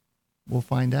be. We'll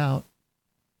find out.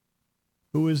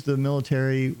 Who is the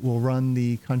military will run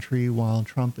the country while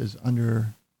Trump is under?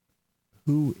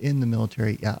 Who in the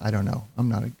military? Yeah, I don't know. I'm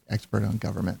not an expert on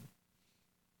government.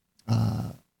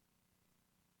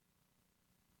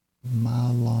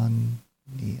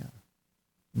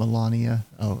 Melania.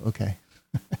 Oh, okay.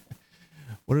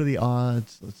 What are the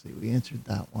odds? Let's see. We answered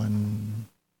that one.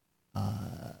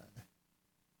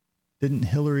 Didn't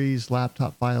Hillary's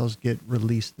laptop files get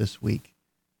released this week?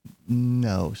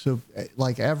 No. So,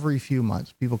 like every few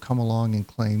months, people come along and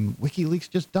claim WikiLeaks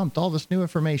just dumped all this new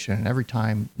information. And every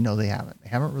time, no, they haven't. They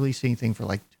haven't released anything for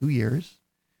like 2 years.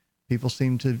 People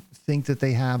seem to think that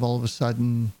they have all of a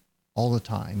sudden, all the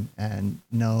time. And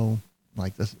no,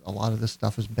 like this, a lot of this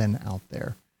stuff has been out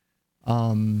there.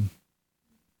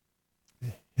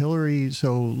 Hillary,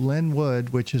 so Len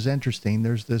Wood, which is interesting,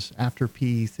 there's this after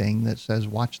P thing that says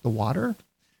watch the water.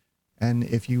 And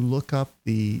if you look up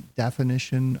the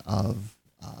definition of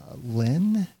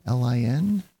Lin,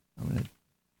 L-I-N, I'm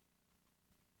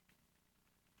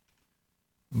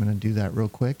gonna do that real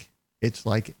quick. It's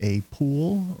like a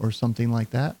pool or something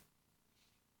like that.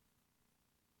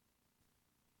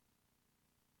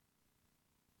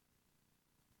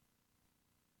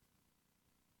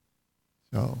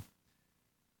 So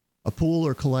a pool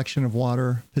or collection of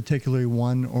water, particularly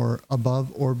one or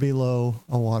above or below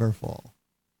a waterfall.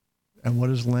 And what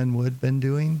has Len Wood been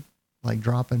doing? Like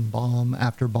dropping bomb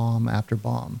after bomb after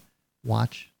bomb.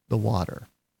 Watch the water.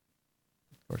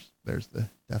 Of course, there's the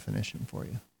definition for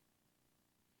you.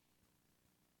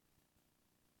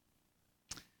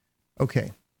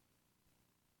 Okay.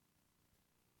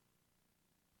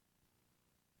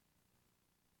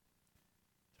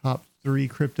 Top 3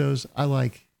 cryptos. I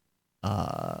like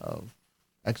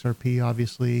XRP,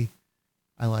 obviously.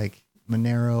 I like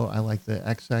Monero. I like the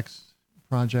XX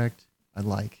project. I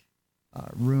like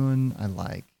Ruin. I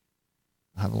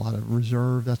have a lot of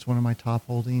Reserve. That's one of my top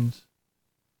holdings.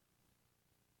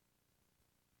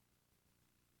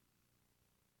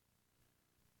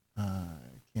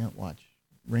 Can't watch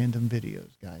random videos,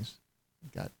 guys.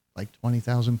 Got like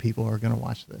 20,000 people are going to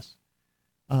watch this.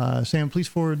 Sam, please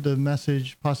forward the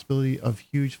message, possibility of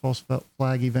huge false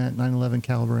flag event, 9/11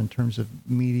 caliber in terms of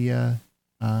media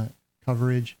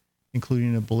coverage,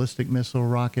 including a ballistic missile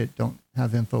rocket. Don't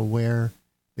have info where.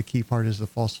 The key part is the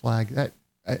false flag. That,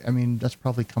 I mean, that's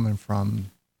probably coming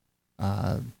from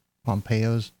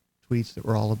Pompeo's tweets that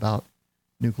were all about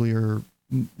nuclear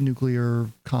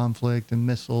conflict and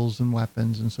missiles and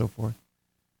weapons and so forth.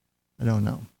 I don't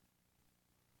know.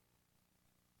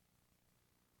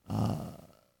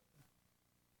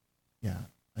 Yeah,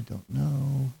 I don't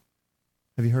know.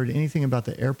 Have you heard anything about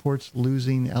the airports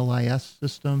losing LIS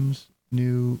systems?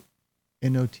 New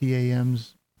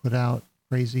NOTAMs put out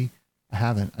crazy? I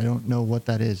haven't. I don't know what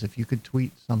that is. If you could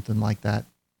tweet something like that,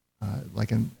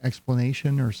 like an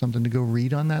explanation or something to go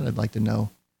read on that, I'd like to know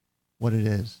what it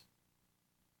is.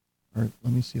 Or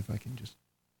let me see if I can just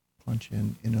punch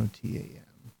in NOTAM.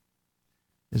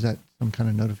 Is that some kind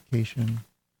of notification?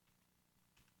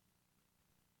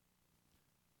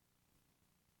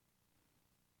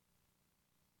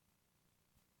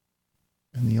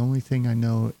 And the only thing I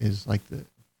know is like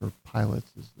for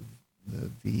pilots is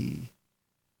the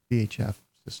VHF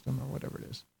system or whatever it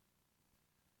is.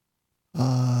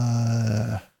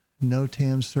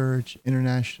 NOTAM search,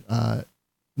 international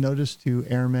notice to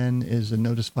airmen is a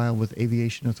notice filed with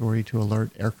Aviation Authority to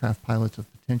alert aircraft pilots of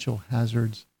potential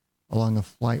hazards along a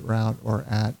flight route or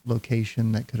at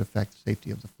location that could affect the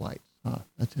safety of the flight.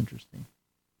 That's interesting.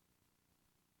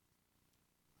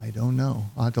 I don't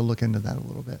know. I'll have to look into that a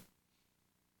little bit.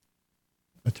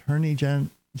 Attorney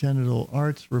Genital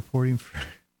Arts reporting for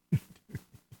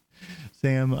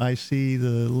Sam, I see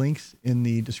the links in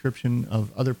the description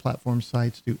of other platform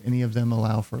sites. Do any of them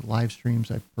allow for live streams?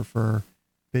 I prefer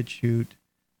BitChute.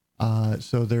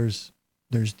 So there's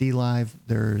DLive,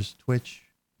 there's Twitch,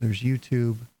 there's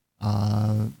YouTube.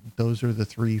 Those are the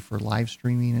 3 for live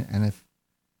streaming. And if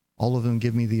all of them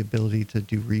give me the ability to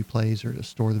do replays or to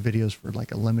store the videos for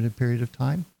like a limited period of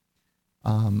time.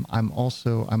 I'm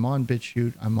on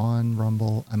BitChute, I'm on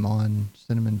Rumble, I'm on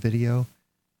Cinnamon Video.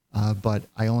 but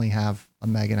I only have 1.5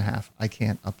 meg. I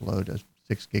can't upload a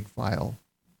 6 gig file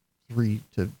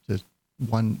to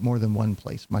more than one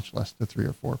place, much less to 3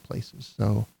 or 4 places.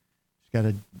 So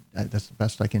that's the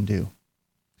best I can do.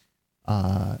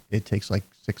 It takes like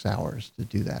 6 hours to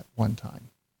do that one time.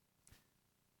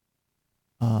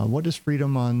 What is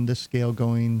freedom on this scale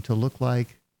going to look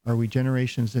like? Are we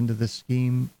generations into this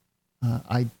scheme?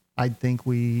 I think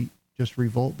we just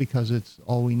revolt because it's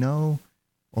all we know,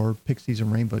 or pixies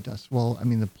and rainbow dust. Well, I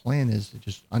mean, the plan is to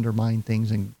just undermine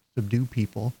things and subdue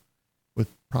people with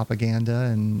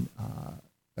propaganda and,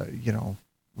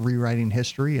 rewriting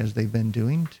history as they've been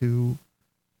doing, to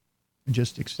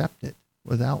just accept it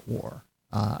without war.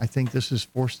 I think this has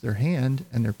forced their hand,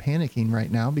 and they're panicking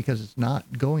right now because it's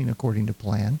not going according to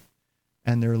plan,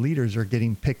 and their leaders are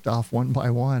getting picked off one by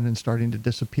one and starting to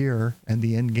disappear, and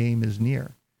the end game is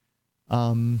near.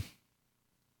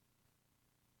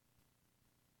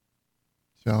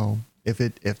 So if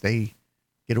they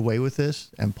get away with this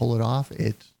and pull it off,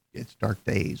 it's dark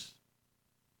days.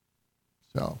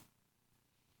 So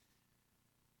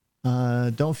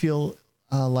don't feel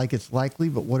like it's likely,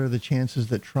 but what are the chances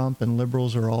that Trump and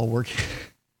liberals are all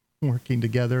working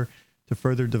together to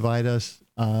further divide us,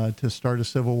 to start a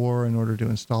civil war in order to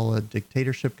install a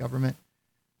dictatorship government?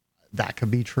 That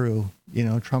could be true.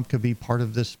 Trump could be part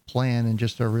of this plan and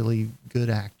just a really good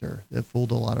actor that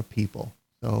fooled a lot of people.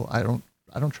 So I don't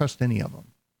trust any of them.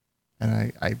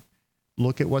 And I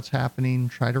look at what's happening,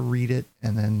 try to read it,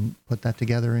 and then put that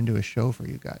together into a show for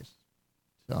you guys.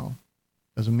 So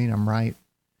doesn't mean I'm right,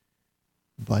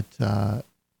 but, or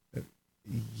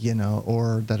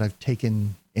that I've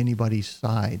taken anybody's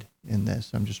side in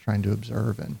this. I'm just trying to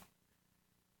observe and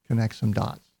connect some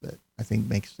dots that I think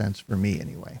makes sense for me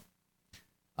anyway.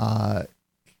 I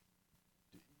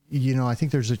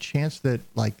think there's a chance that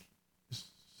like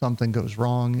something goes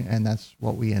wrong and that's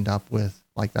what we end up with.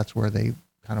 Like that's where they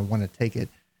kind of want to take it.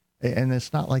 And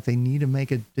it's not like they need to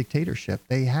make a dictatorship.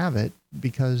 They have it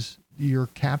because you're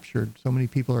captured. So many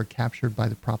people are captured by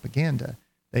the propaganda.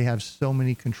 They have so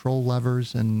many control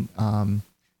levers and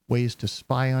ways to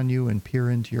spy on you and peer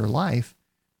into your life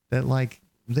that like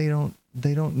they don't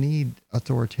need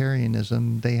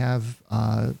authoritarianism. They have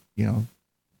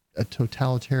a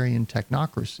totalitarian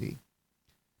technocracy.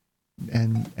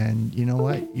 And you know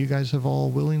what? You guys have all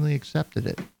willingly accepted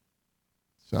it.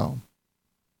 So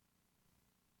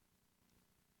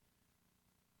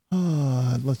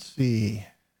let's see.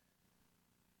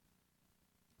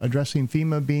 Addressing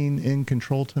FEMA being in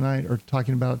control tonight, or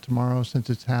talking about it tomorrow since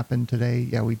it's happened today.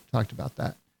 Yeah, we talked about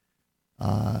that.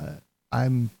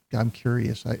 I'm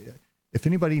curious. If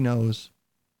anybody knows,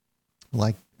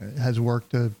 like has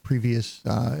worked a previous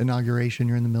inauguration,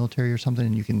 you're in the military or something,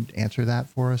 and you can answer that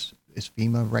for us. Is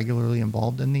FEMA regularly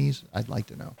involved in these? I'd like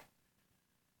to know.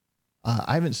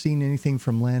 I haven't seen anything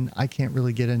from Lynn. I can't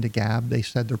really get into Gab. They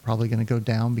said they're probably going to go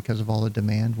down because of all the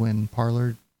demand when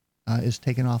Parler is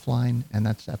taken offline, and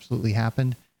that's absolutely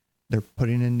happened. They're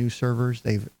putting in new servers.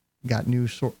 They've got new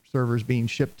servers being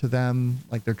shipped to them.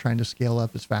 Like they're trying to scale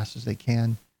up as fast as they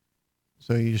can.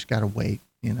 So you just got to wait,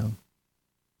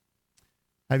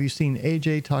 Have you seen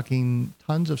AJ talking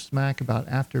tons of smack about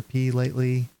After P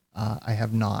lately? I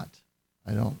have not.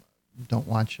 I don't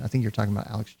watch. I think you're talking about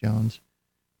Alex Jones.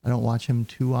 I don't watch him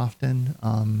too often.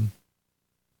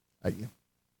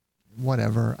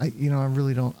 Whatever. I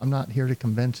really don't. I'm not here to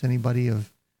convince anybody of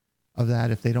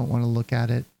that. If they don't want to look at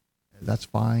it, that's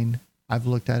fine. I've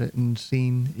looked at it and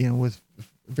seen, with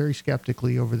very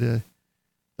skeptically over the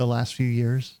last few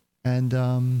years, and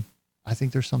I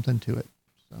think there's something to it.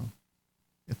 So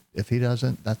if he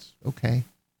doesn't, that's okay.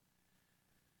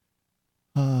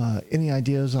 Any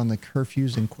ideas on the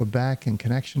curfews in Quebec in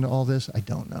connection to all this? I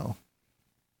don't know.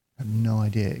 I have no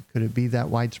idea. Could it be that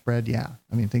widespread? Yeah.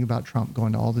 I mean, think about Trump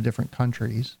going to all the different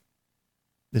countries.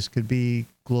 This could be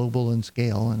global in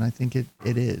scale, and I think it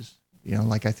is.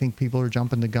 Like I think people are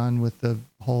jumping the gun with the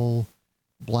whole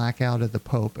blackout of the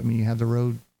Pope. I mean, you have the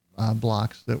road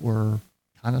blocks that were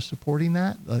kind of supporting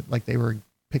that, like they were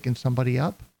picking somebody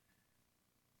up.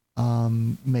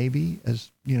 Maybe as,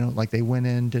 like they went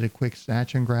in, did a quick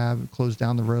snatch and grab, closed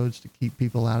down the roads to keep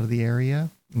people out of the area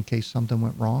in case something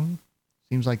went wrong.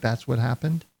 Seems like that's what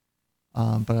happened.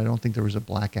 But I don't think there was a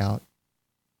blackout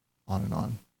on and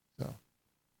on. So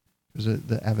there's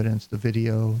the evidence, the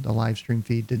video, the live stream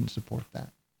feed didn't support that.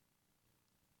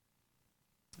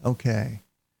 Okay.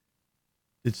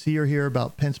 Did see or hear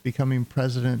about Pence becoming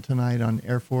president tonight on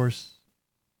Air Force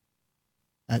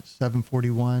at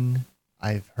 7:41?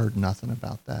 I've heard nothing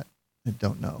about that. I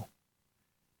don't know.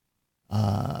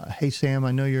 Hey, Sam,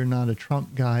 I know you're not a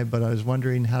Trump guy, but I was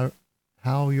wondering how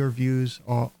how your views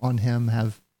on him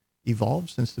have evolved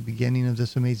since the beginning of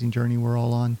this amazing journey we're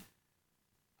all on.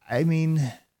 I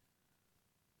mean,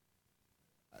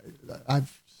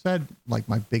 I've said, like,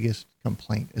 my biggest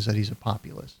complaint is that he's a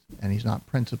populist and he's not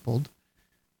principled.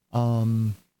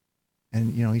 And,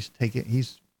 you know,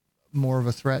 he's more of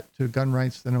a threat to gun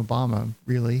rights than Obama,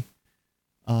 really.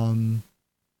 And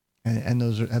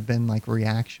those have been like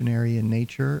reactionary in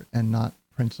nature and not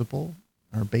principle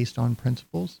or based on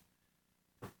principles.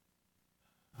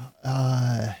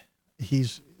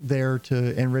 He's there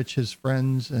to enrich his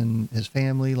friends and his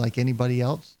family like anybody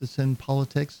else that's in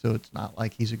politics. So it's not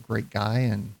like he's a great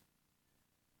guy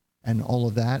and all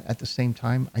of that. At the same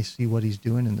time, I see what he's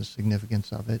doing and the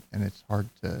significance of it. And it's hard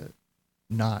to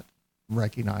not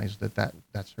recognize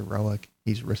that's heroic.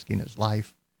 He's risking his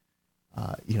life,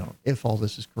 you know, if all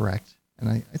this is correct. And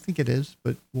I think it is,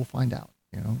 but we'll find out.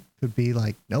 You know, could be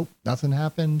like, nope, nothing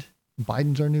happened.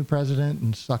 Biden's our new president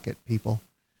and suck it, people.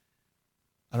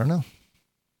 I don't know.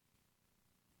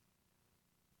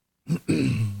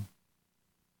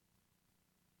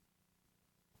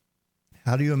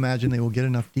 How do you imagine they will get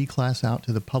enough D-class out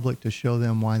to the public to show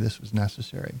them why this was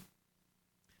necessary?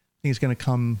 I think it's going to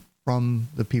come from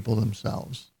the people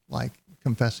themselves, like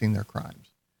confessing their crimes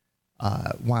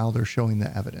while they're showing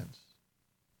the evidence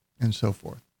and so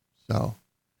forth. So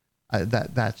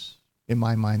that's, in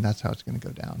my mind, that's how it's going to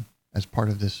go down as part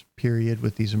of this period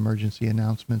with these emergency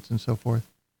announcements and so forth.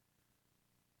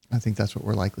 I think that's what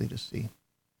we're likely to see.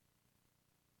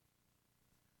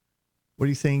 What do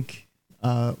you think?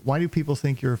 Why do people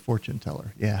think you're a fortune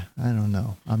teller? Yeah, I don't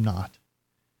know. I'm not.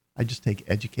 I just take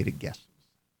educated guesses.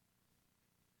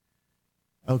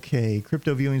 Okay,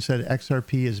 Crypto Viewing said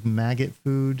XRP is maggot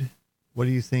food. What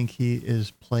do you think he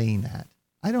is playing at?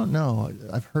 I don't know.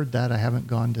 I've heard that. I haven't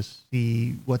gone to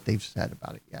see what they've said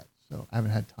about it yet, so I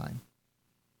haven't had time.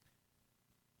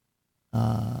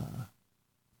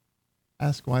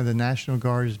 Ask why the National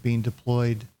Guard is being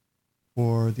deployed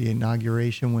for the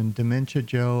inauguration when Dementia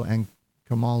Joe and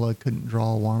Kamala couldn't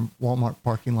draw a Walmart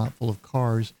parking lot full of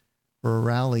cars for a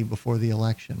rally before the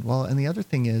election. Well, and the other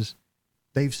thing is,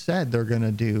 they've said they're going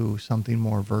to do something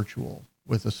more virtual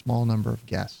with a small number of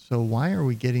guests. So why are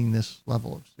we getting this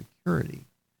level of security?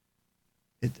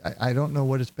 I don't know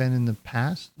what it's been in the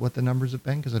past, what the numbers have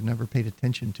been, because I've never paid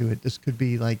attention to it. This could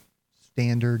be like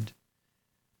standard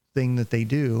thing that they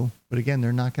do. But again,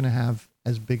 they're not going to have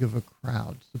as big of a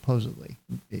crowd, supposedly.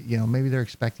 You know, maybe they're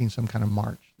expecting some kind of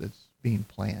march that's being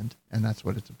planned, and that's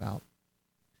what it's about.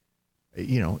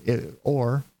 You know,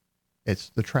 or it's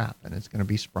the trap, and it's going to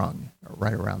be sprung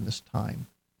right around this time.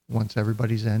 Once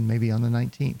everybody's in, maybe on the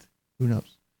 19th. Who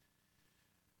knows?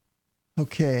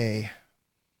 Okay.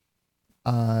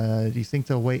 Do you think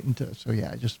they'll wait until... So,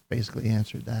 yeah, I just basically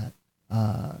answered that.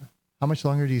 How much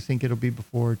longer do you think it'll be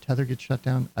before Tether gets shut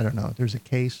down? I don't know. There's a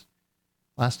case.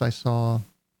 Last I saw,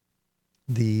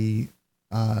 the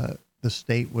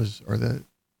state was, or the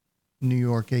New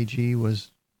York AG was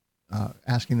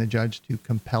asking the judge to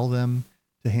compel them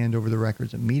to hand over the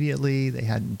records immediately. They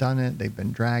hadn't done it. They've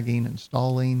been dragging and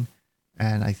stalling.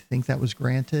 And I think that was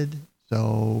granted.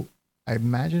 So I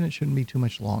imagine it shouldn't be too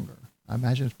much longer. I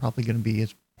imagine it's probably going to be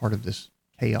as part of this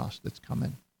chaos that's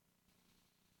coming.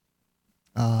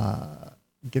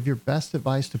 Give your best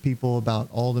advice to people about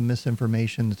all the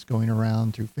misinformation that's going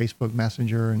around through Facebook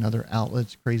Messenger and other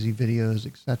outlets, crazy videos,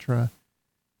 etc.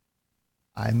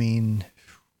 I mean,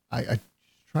 I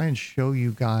try and show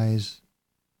you guys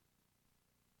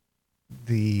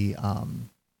the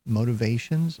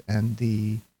motivations and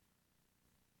the,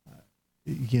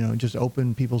 just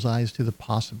open people's eyes to the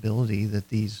possibility that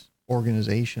these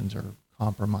organizations are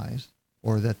compromised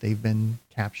or that they've been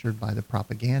captured by the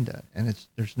propaganda. And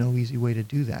there's no easy way to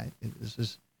do that. This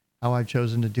is how I've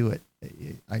chosen to do it.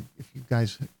 If you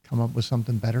guys come up with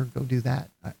something better, go do that.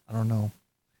 I don't know.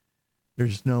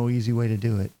 There's no easy way to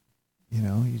do it. You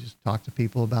just talk to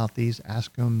people about these,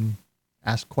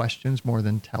 ask questions more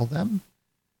than tell them,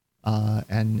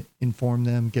 and inform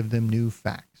them, give them new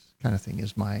facts kind of thing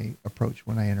is my approach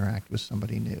when I interact with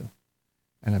somebody new.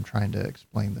 And I'm trying to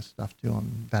explain this stuff to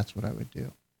them. That's what I would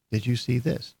do. Did you see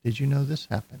this? Did you know this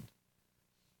happened?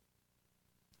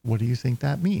 What do you think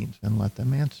that means? And let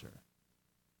them answer.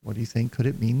 What do you think? Could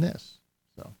it mean this?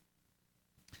 So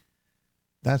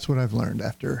that's what I've learned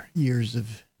after years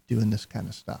of doing this kind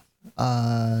of stuff.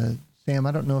 Sam,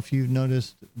 I don't know if you've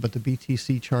noticed, but the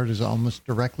BTC chart is almost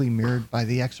directly mirrored by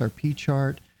the XRP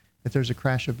chart. If there's a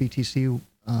crash of BTC,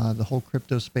 the whole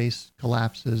crypto space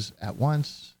collapses at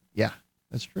once. Yeah,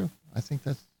 that's true. I think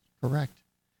that's correct.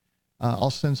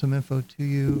 I'll send some info to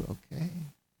you. Okay.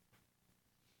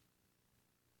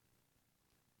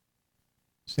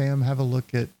 Sam, have a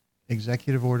look at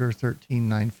Executive Order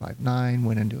 13959,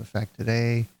 went into effect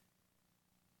today.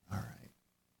 All right.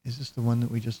 Is this the one that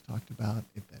we just talked about?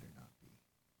 It better not be.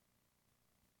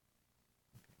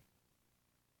 Okay.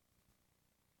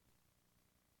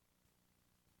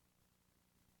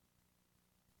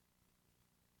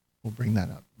 We'll bring that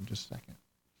up in just a second.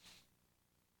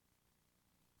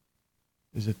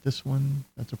 Is it this one?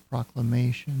 That's a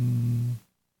proclamation.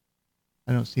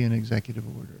 I don't see an executive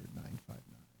order 959.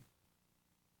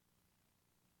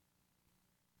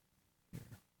 Here.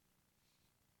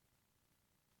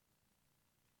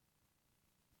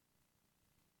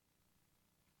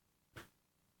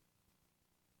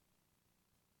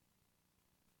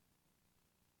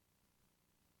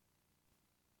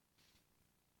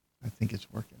 I think it's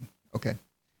working. Okay.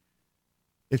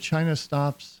 If China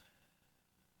stops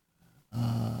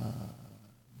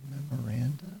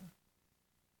memoranda.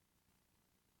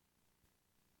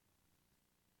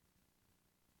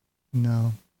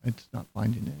 No, it's not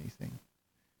finding anything.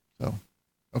 So,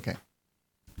 okay.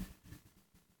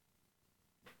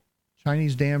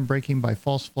 Chinese dam breaking by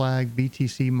false flag,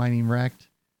 BTC mining wrecked,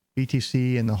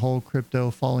 BTC and the whole crypto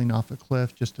falling off a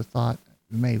cliff. Just a thought,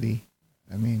 maybe.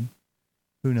 I mean,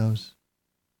 who knows?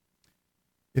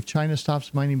 If China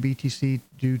stops mining BTC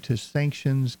due to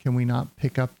sanctions, can we not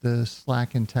pick up the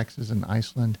slack in Texas and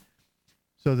Iceland?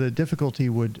 So the difficulty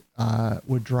would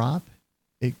drop.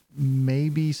 It may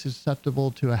be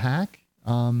susceptible to a hack,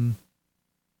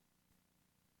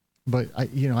 but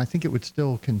I think it would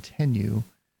still continue.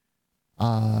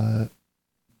 I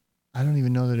don't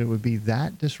even know that it would be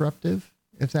that disruptive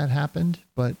if that happened,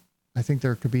 but I think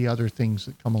there could be other things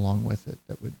that come along with it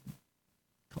that would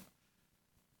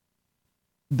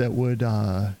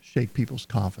shake people's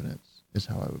confidence, is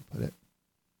how I would put it.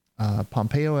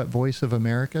 Pompeo at Voice of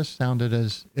America sounded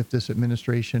as if this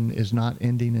administration is not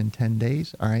ending in 10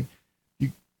 days. All right.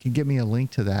 You can give me a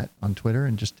link to that on Twitter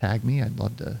and just tag me. I'd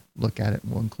love to look at it,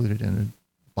 and we'll include it in a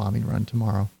bombing run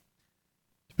tomorrow.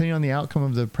 Depending on the outcome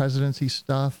of the presidency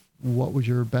stuff, what was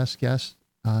your best guess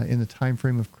in the time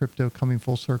frame of crypto coming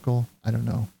full circle? I don't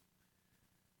know.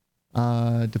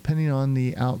 Depending on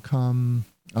the outcome...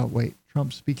 Oh, wait.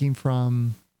 Trump speaking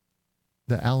from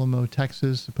the Alamo,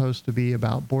 Texas, supposed to be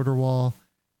about border wall.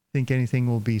 Think anything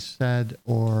will be said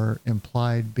or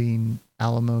implied being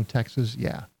Alamo, Texas?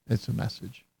 Yeah, it's a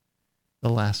message. The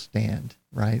last stand,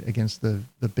 right, against the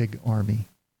big army.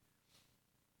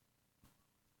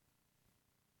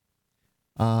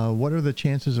 What are the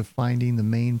chances of finding the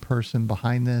main person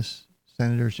behind this?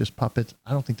 Senators just puppets?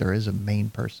 I don't think there is a main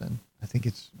person. I think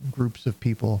it's groups of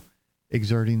people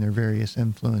exerting their various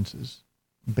influences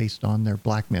based on their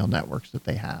blackmail networks that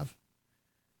they have.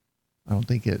 I don't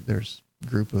think there's a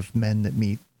group of men that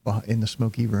meet in the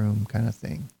smoky room kind of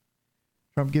thing.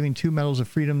 Trump giving 2 medals of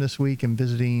freedom this week and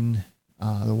visiting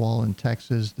the wall in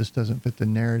Texas. This doesn't fit the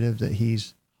narrative that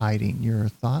he's hiding. Your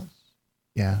thoughts?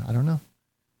 Yeah, I don't know.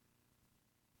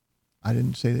 I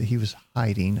didn't say that he was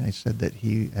hiding. I said that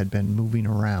he had been moving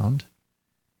around.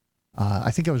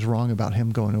 I think I was wrong about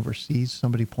him going overseas.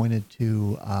 Somebody pointed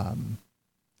to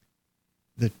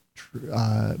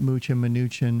Muchin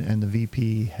Mnuchin and the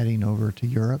VP heading over to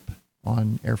Europe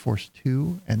on Air Force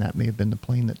 2, and that may have been the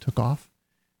plane that took off.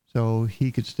 So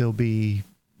he could still be,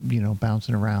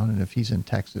 bouncing around, and if he's in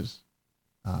Texas,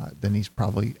 then he's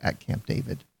probably at Camp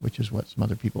David, which is what some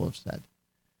other people have said.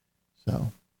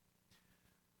 So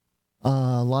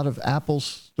a lot of Apple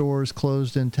stores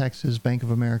closed in Texas, Bank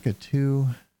of America too.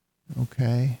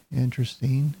 Okay,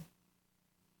 interesting.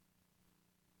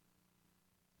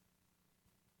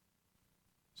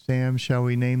 Sam, shall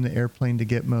we name the airplane to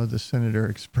Gitmo the Senator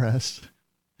Express?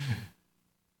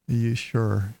 You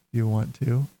sure you want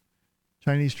to?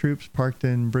 Chinese troops parked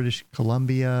in British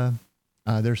Columbia.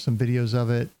 There's some videos of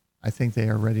it. I think they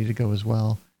are ready to go as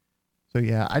well. So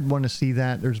yeah, I'd want to see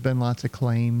that. There's been lots of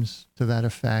claims to that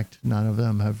effect. None of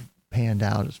them have panned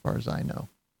out as far as I know.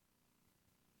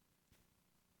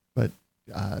 But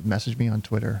message me on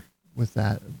Twitter with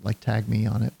that. Tag me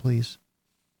on it, please.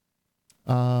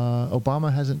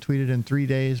 Obama hasn't tweeted in 3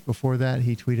 days. Before that,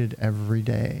 he tweeted every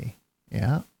day.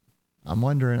 Yeah. I'm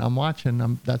wondering. I'm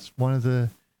watching. That's one of the...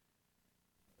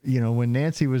 when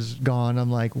Nancy was gone,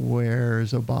 I'm like,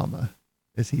 where's Obama?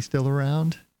 Is he still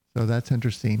around? So that's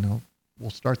interesting. We'll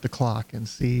start the clock and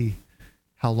see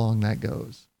how long that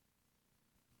goes.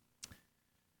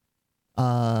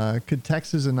 Could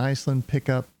Texas and Iceland pick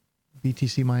up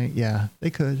BTC mining? Yeah, they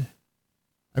could.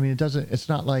 I mean, it's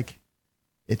not like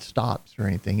it stops or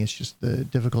anything. It's just the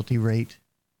difficulty rate.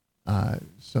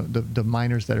 So the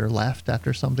miners that are left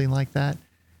after something like that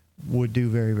would do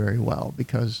very, very well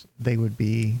because they would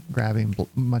be grabbing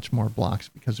much more blocks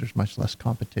because there's much less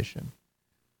competition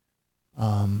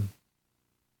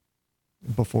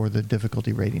before the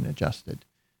difficulty rating adjusted.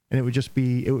 And it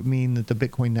would mean that the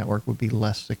Bitcoin network would be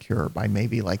less secure by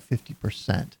maybe like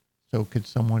 50%. So could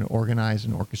someone organize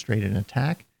and orchestrate an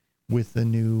attack with the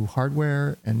new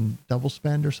hardware and double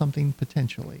spend or something?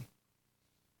 Potentially.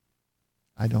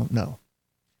 I don't know.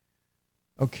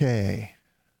 Okay.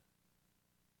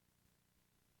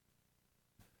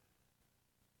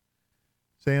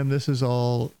 Sam, this is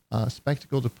all a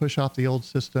spectacle to push off the old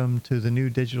system to the new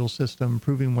digital system,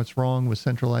 proving what's wrong with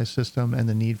centralized system and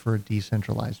the need for a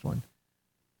decentralized one.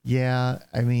 Yeah,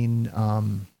 I mean,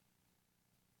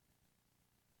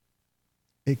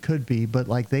 it could be, but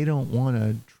like they don't want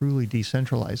a truly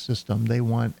decentralized system. They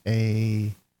want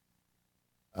a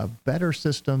better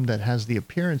system that has the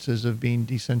appearances of being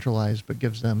decentralized, but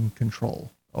gives them control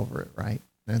over it, right?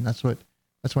 And that's why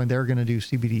they're going to do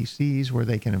CBDCs where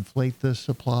they can inflate the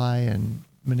supply and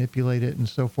manipulate it and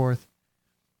so forth.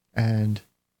 And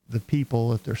the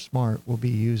people, if they're smart, will be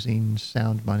using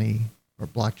sound money or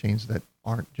blockchains that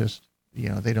aren't just,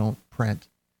 they don't print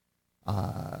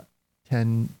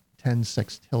 10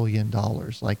 sextillion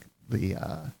dollars like the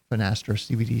Finastra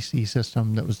CBDC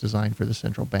system that was designed for the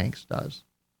central banks does.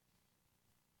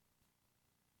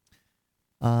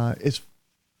 I'm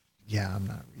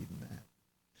not reading that.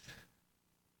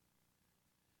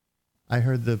 I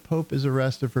heard the Pope is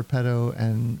arrested for pedo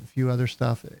and a few other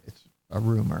stuff. It's a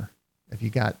rumor. If you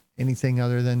got anything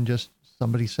other than just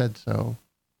somebody said so,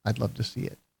 I'd love to see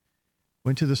it.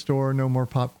 Went to the store, no more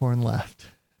popcorn left.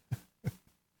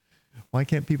 Why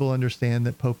can't people understand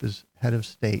that Pope is head of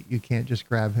state? You can't just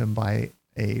grab him by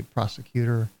a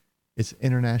prosecutor. It's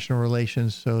international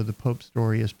relations, so the Pope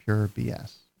story is pure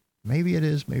BS. Maybe it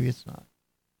is, maybe it's not.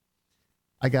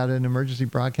 I got an emergency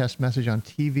broadcast message on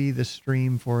TV, this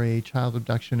stream for a child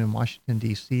abduction in Washington,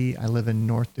 D.C. I live in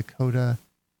North Dakota.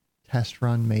 Test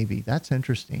run, maybe. That's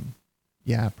interesting.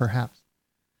 Yeah, perhaps.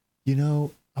 I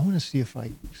want to see if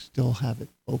I still have it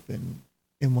open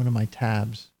in one of my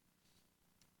tabs.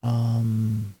 Oh,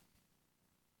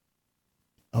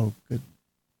 good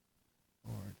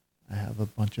Lord. I have a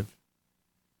bunch of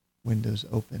windows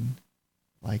open,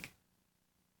 like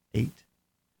 8.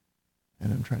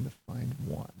 And I'm trying to find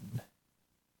one.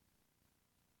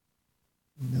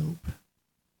 Nope.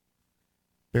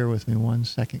 Bear with me 1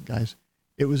 second, guys.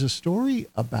 It was a story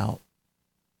about,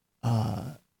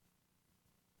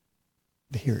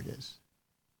 here it is.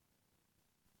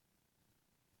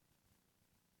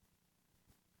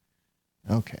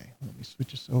 Okay, let me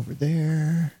switch this over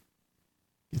there.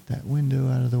 Get that window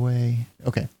out of the way.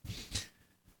 Okay.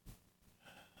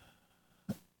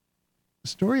 A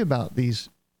story about these,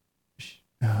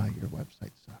 your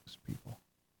website sucks, people.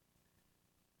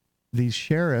 These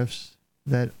sheriffs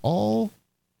that all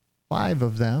 5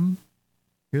 of them,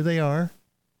 here they are.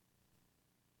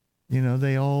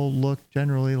 They all look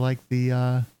generally like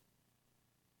the,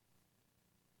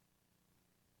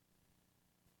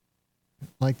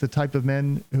 type of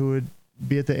men who would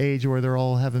be at the age where they're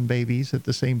all having babies at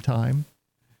the same time.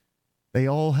 They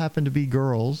all happen to be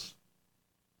girls.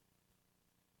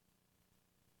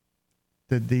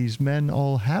 Did these men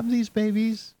all have these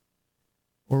babies?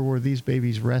 Or were these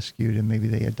babies rescued and maybe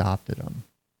they adopted them?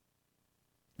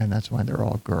 And that's why they're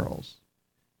all girls.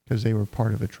 Because they were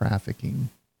part of a trafficking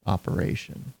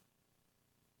operation.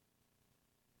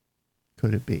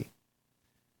 Could it be?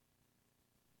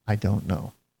 I don't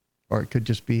know. Or it could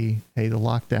just be, hey, the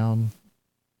lockdown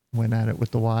went at it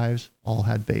with the wives, all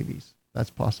had babies. That's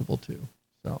possible too.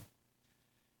 So,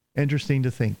 interesting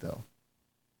to think though.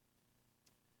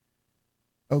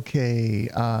 Okay,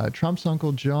 Trump's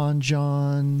uncle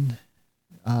John,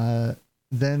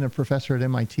 then a professor at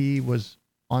MIT, was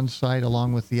on site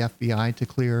along with the FBI to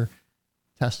clear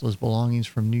Tesla's belongings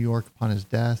from New York upon his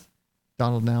death.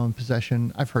 Donald now in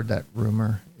possession. I've heard that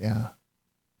rumor. Yeah.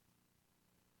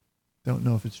 Don't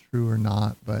know if it's true or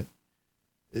not, but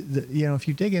if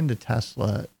you dig into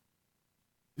Tesla,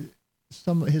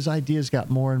 his ideas got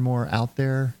more and more out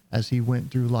there as he went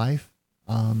through life.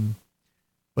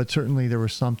 But certainly there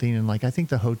was something, and I think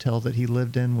the hotel that he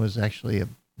lived in was actually a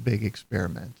big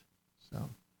experiment. So,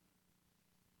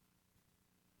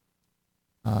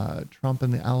 Trump in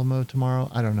the Alamo tomorrow.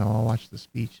 I don't know. I'll watch the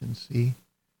speech and see.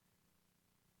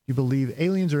 You believe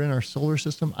aliens are in our solar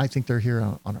system? I think they're here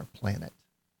on our planet.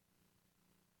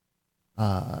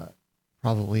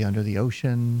 Probably under the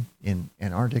ocean, in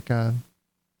Antarctica,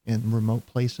 in remote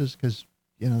places, because,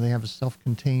 they have a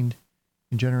self-contained,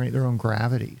 can generate their own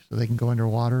gravity, so they can go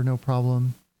underwater, no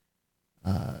problem.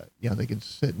 They could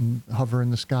sit and hover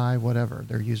in the sky, whatever.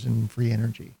 They're using free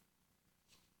energy.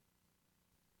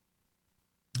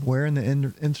 Where in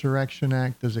the Insurrection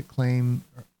Act does it claim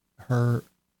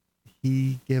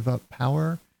he give up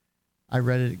power? I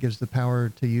read it. It gives the power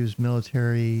to use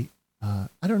military.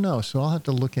 I don't know. So I'll have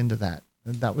to look into that.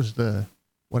 That was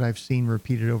what I've seen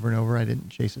repeated over and over. I didn't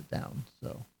chase it down.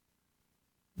 So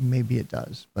maybe it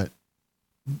does, but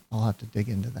I'll have to dig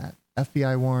into that.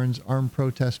 FBI warns armed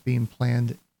protests being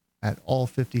planned at all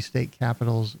 50 state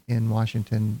capitals in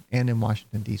Washington and in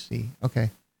Washington, D.C. Okay.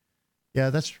 Yeah,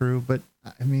 that's true. But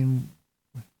I mean,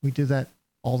 we do that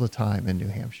all the time in New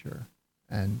Hampshire,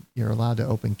 and you're allowed to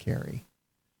open carry.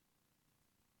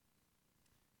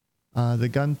 The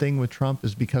gun thing with Trump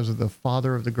is because of the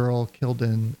father of the girl killed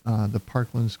in the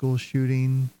Parkland school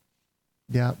shooting.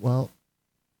 Yeah, well,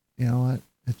 you know what?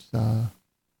 It's,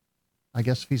 I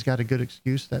guess if he's got a good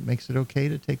excuse, that makes it okay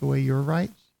to take away your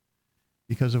rights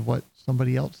because of what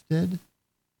somebody else did.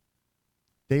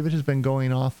 David has been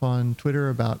going off on Twitter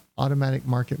about automatic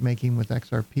market making with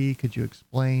XRP. Could you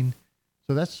explain?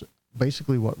 So that's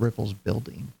basically what Ripple's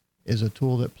building, is a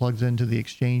tool that plugs into the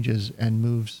exchanges and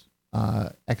moves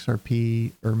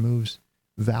XRP or moves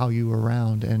value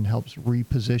around and helps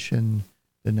reposition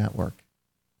the network.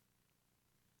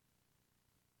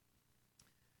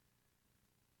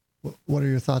 What are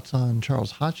your thoughts on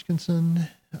Charles Hodgkinson?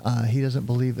 He doesn't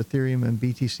believe Ethereum and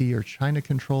BTC are China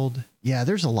controlled. Yeah,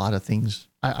 there's a lot of things.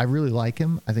 I really like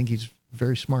him. I think he's a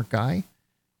very smart guy,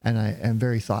 and I am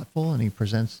very thoughtful, and he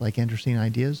presents like interesting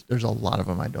ideas. There's a lot of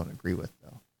them I don't agree with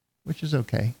though, which is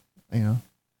okay. You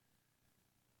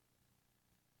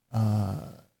know,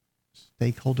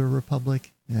 stakeholder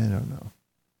republic. I don't know.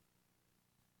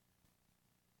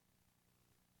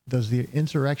 Does the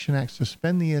Insurrection Act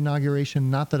suspend the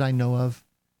inauguration? Not that I know of.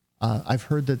 I've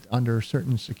heard that under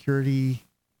certain security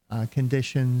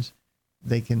conditions,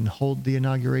 they can hold the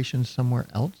inauguration somewhere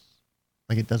else.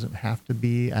 Like it doesn't have to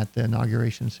be at the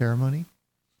inauguration ceremony.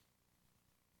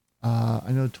 I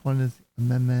know the 20th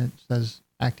Amendment says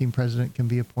acting president can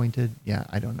be appointed. Yeah,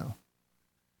 I don't know.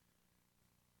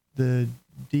 The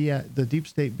deep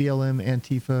state BLM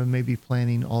Antifa may be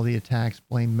planning all the attacks,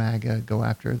 blame MAGA, go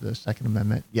after the Second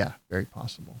Amendment. Yeah, very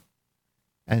possible.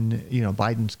 And, you know,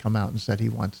 Biden's come out and said he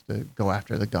wants to go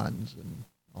after the guns and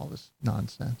all this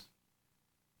nonsense.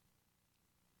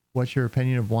 What's your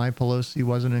opinion of why Pelosi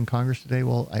wasn't in Congress today?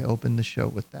 Well, I opened the show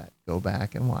with that. Go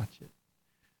back and watch it.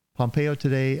 Pompeo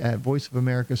today at Voice of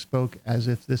America spoke as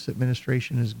if this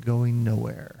administration is going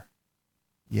nowhere.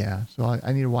 Yeah, so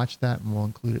I need to watch that, and we'll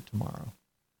include it tomorrow.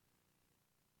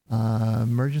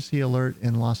 Emergency alert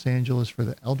in Los Angeles for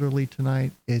the elderly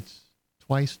tonight. It's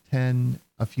twice 10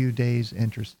 a few days.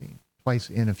 Interesting. Twice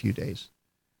in a few days.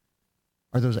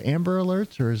 Are those Amber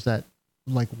alerts, or is that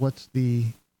like what's the?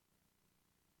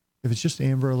 If it's just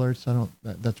Amber alerts,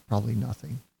 that's probably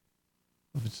nothing.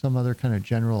 If it's some other kind of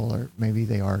general alert, maybe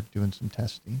they are doing some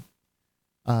testing.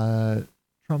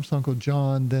 Trump's Uncle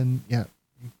John, then yeah,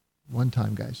 one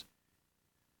time, guys.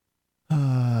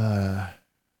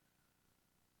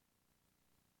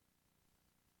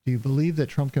 Do you believe that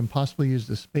Trump can possibly use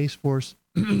the Space Force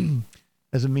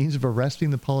as a means of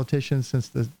arresting the politicians since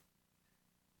the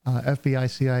FBI,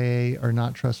 CIA are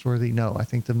not trustworthy? No, I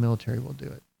think the military will do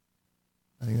it.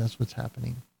 I think that's what's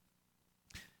happening.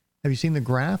 Have you seen the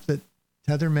graph that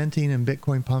Tether minting and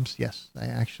Bitcoin pumps? Yes, I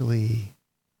actually,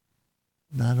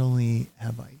 not only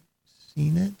have I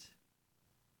seen it,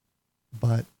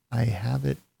 but I have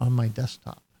it on my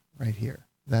desktop right here.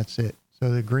 That's it.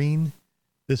 So the green,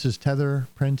 this is Tether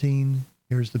printing.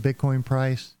 Here's the Bitcoin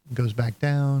price. It goes back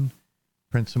down,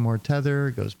 print some more Tether,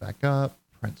 goes back up,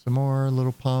 print some more,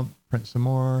 little pump, print some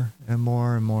more and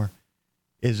more and more.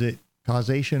 Is it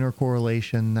causation or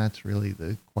correlation? That's really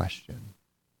the question.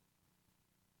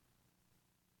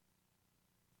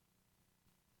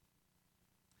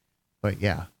 But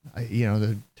yeah,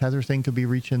 the Tether thing could be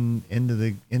reaching into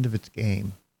the end of its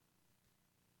game.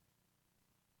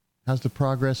 How's the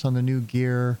progress on the new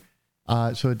gear?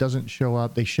 So it doesn't show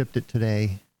up. They shipped it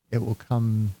today. It will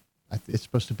come. It's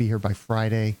supposed to be here by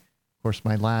Friday. Of course,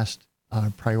 my last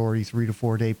priority 3 to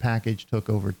 4 day package took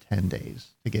over 10 days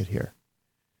to get here.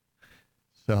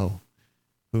 So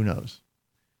who knows?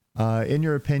 In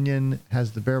your opinion,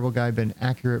 has the Bearable Guide been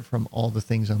accurate from all the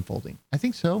things unfolding? I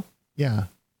think so. Yeah.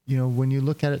 When you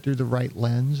look at it through the right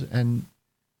lens and,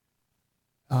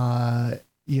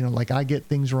 like I get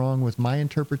things wrong with my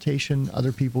interpretation,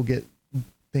 other people get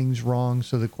things wrong.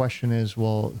 So the question is,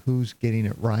 well, who's getting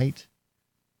it right?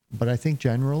 But I think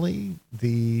generally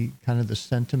the kind of the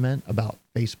sentiment about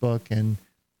Facebook and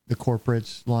the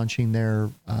corporates launching their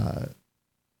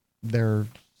their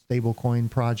stablecoin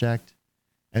project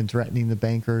and threatening the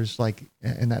bankers, like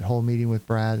in that whole meeting with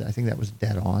Brad. I think that was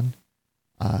dead on.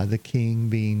 The king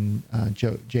being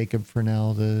Jacob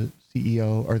Furnell, the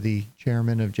CEO or the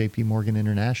chairman of JP Morgan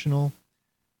International,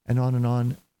 and on and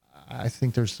on. I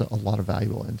think there's a lot of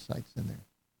valuable insights in there.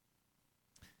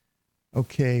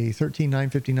 Okay,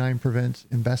 13959 prevents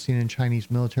investing in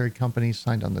Chinese military companies,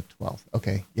 signed on the 12th.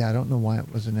 Okay, yeah, I don't know why it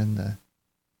wasn't in the...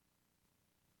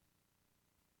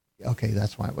 Okay,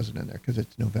 that's why it wasn't in there, because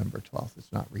it's November 12th.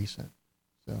 It's not recent.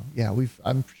 So, yeah,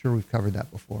 I'm sure we've covered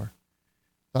that before.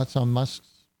 Thoughts on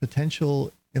Musk's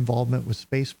potential involvement with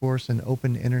Space Force and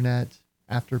open internet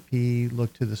after P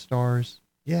look to the stars?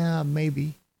 Yeah,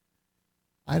 maybe.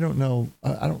 I don't know.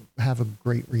 I don't have a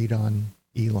great read on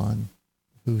Elon,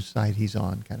 whose side he's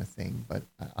on, kind of thing, but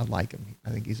I like him. I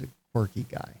think he's a quirky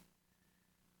guy.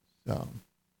 So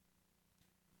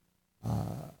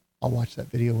I'll watch that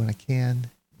video when I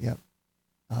can. Yep.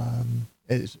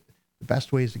 The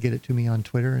best way is to get it to me on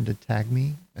Twitter and to tag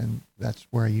me, and that's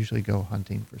where I usually go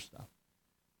hunting for stuff.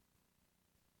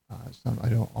 I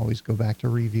don't always go back to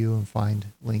review and find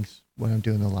links when I'm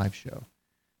doing the live show.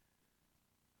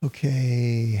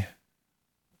 Okay.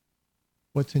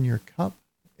 What's in your cup?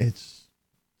 It's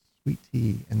sweet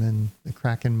tea, and then the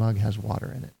Kraken mug has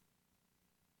water in it.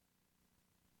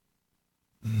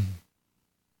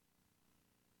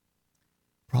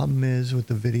 Problem is with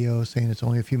the video saying it's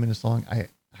only a few minutes long, I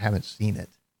haven't seen it.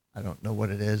 I don't know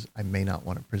what it is. I may not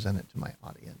want to present it to my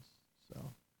audience.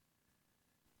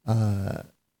 So,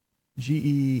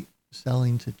 GE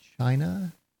selling to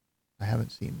China. I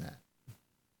haven't seen that.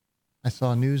 I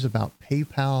saw news about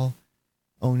PayPal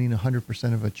owning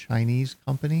 100% of a Chinese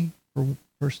company for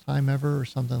first time ever or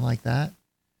something like that.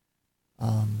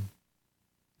 I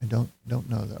don't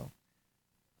know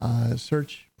though.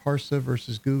 Search Parsa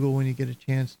versus Google when you get a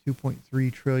chance.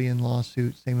 2.3 trillion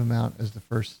lawsuit, same amount as the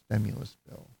first stimulus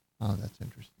bill. Oh, that's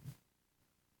interesting.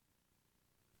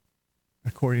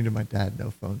 According to my dad,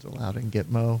 no phones allowed in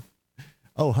Gitmo.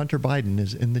 Oh, Hunter Biden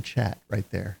is in the chat right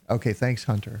there. Okay, thanks,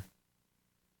 Hunter.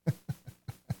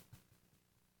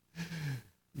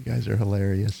 You guys are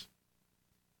hilarious.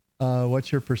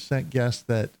 What's your percent guess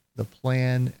that the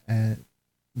plan and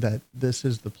that this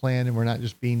is the plan and we're not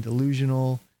just being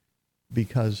delusional?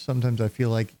 Because sometimes I feel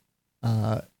like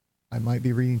I might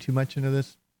be reading too much into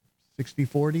this.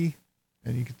 60-40,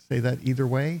 and you could say that either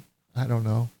way. I don't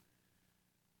know.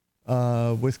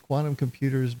 With quantum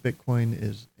computers, Bitcoin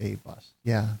is a bust.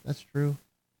 Yeah, that's true.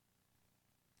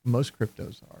 Most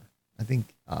cryptos are. I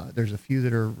think there's a few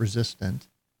that are resistant,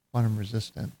 quantum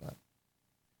resistant, but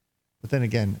then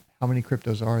again, how many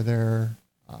cryptos are there?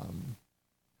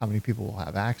 How many people will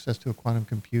have access to a quantum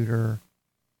computer?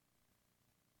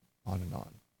 On and on.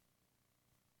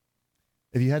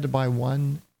 If you had to buy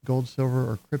one, gold, silver,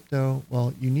 or crypto,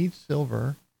 well, you need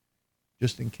silver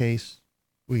just in case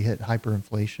we hit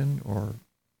hyperinflation or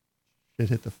shit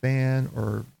hit the fan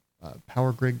or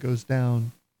power grid goes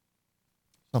down,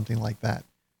 something like that.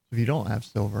 So if you don't have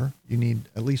silver, you need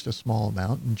at least a small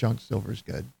amount, and junk silver is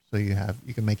good. So you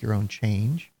can make your own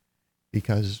change,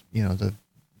 because the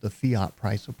fiat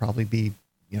price will probably be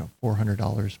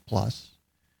 $400 plus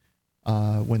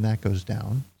when that goes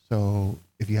down. So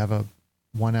if you have a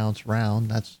 1 ounce round,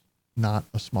 that's not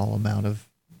a small amount of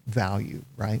value,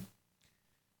 right?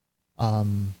 So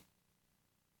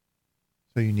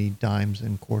you need dimes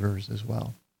and quarters as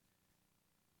well.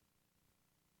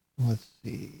 Let's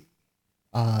see.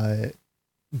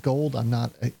 Gold, I'm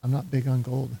not big on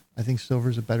gold. I think silver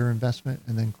is a better investment,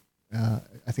 and then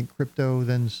I think crypto,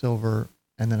 then silver,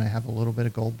 and then I have a little bit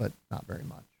of gold, but not very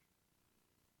much.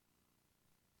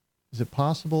 Is it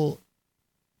possible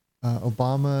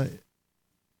Obama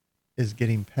is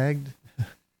getting pegged?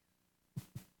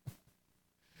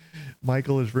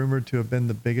 Michael is rumored to have been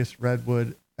the biggest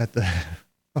redwood at the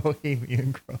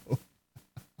Bohemian Grove.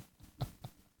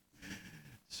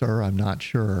 Sir, I'm not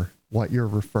sure what you're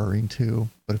referring to,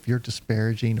 but if you're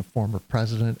disparaging a former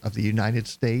president of the United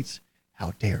States,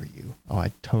 how dare you? Oh,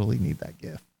 I totally need that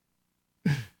gift.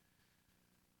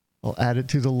 I'll add it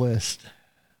to the list.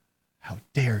 How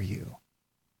dare you?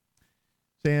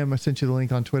 Sam, I sent you the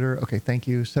link on Twitter. Okay, thank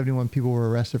you. 71 people were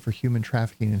arrested for human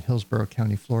trafficking in Hillsborough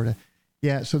County, Florida.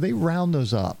 Yeah, so they round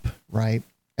those up, right?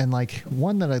 And like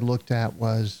one that I looked at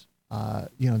was,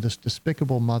 this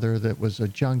despicable mother that was a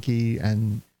junkie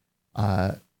and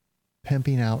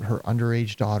pimping out her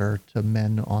underage daughter to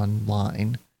men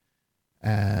online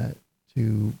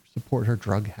to support her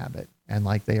drug habit. And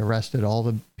like they arrested all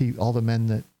the men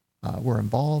that were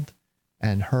involved,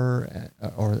 and her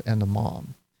and the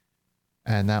mom.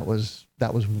 And that was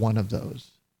one of those.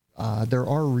 there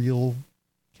are real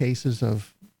cases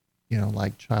of,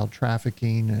 like child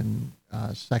trafficking and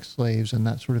sex slaves and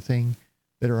that sort of thing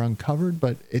that are uncovered,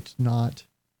 but it's not,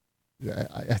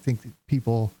 I think that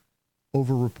people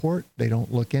over-report. They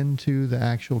don't look into the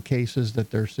actual cases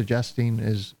that they're suggesting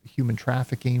is human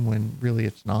trafficking when really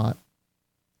it's not.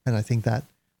 And I think that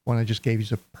one I just gave you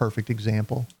is a perfect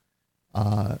example.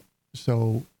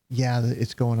 So yeah,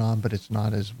 it's going on, but it's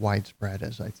not as widespread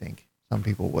as I think some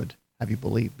people would have you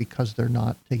believe, because they're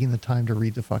not taking the time to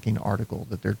read the fucking article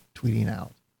that they're tweeting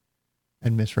out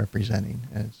and misrepresenting.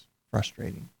 And it's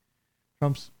frustrating.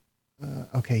 Trump's,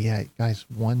 okay, yeah, guys,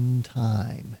 one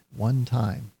time.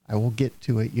 I will get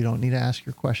to it. You don't need to ask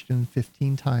your question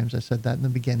 15 times. I said that in the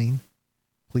beginning.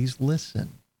 Please listen.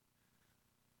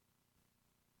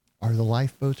 Are the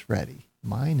lifeboats ready?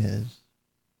 Mine is.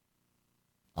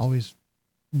 Always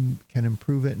can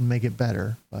improve it and make it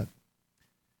better. But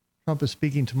Trump is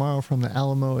speaking tomorrow from the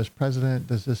Alamo as president.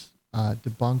 Does this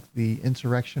debunk the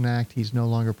Insurrection Act? He's no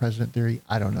longer president theory.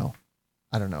 I don't know.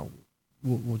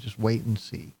 We'll just wait and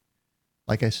see.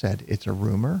 Like I said, it's a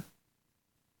rumor.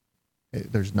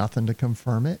 There's nothing to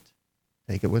confirm it.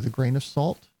 Take it with a grain of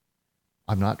salt.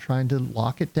 I'm not trying to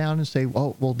lock it down and say,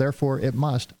 oh, well, therefore it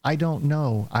must. I don't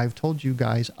know. I've told you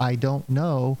guys, I don't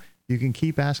know. You can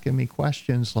keep asking me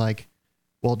questions like,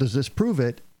 well, does this prove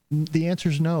it? The answer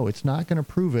is no. It's not going to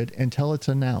prove it until it's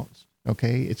announced.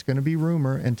 Okay. It's going to be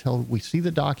rumor until we see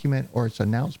the document or it's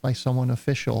announced by someone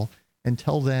official.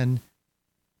 Until then,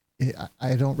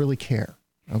 I don't really care.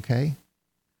 Okay.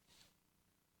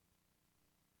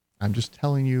 I'm just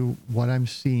telling you what I'm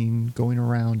seeing going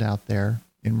around out there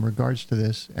in regards to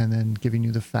this, and then giving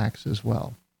you the facts as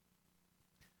well.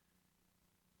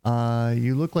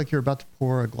 You look like you're about to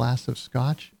pour a glass of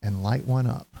scotch and light one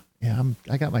up. Yeah,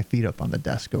 I got my feet up on the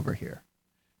desk over here.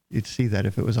 You'd see that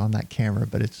if it was on that camera,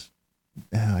 but it's,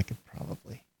 I could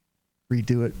probably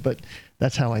redo it, but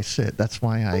that's how I sit. That's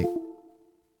why I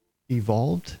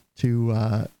evolved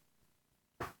to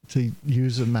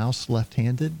use a mouse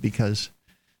left-handed, because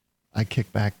I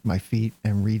kick back my feet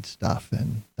and read stuff,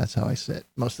 and that's how I sit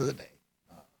most of the day.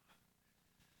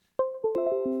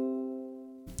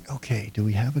 Okay, do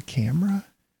we have a camera?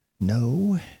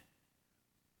 No.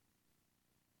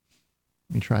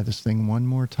 Let me try this thing one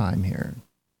more time here.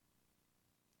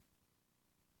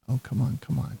 Oh, come on.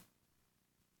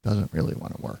 Doesn't really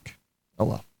want to work. Oh,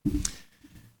 well.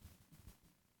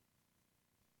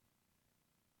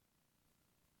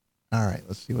 All right,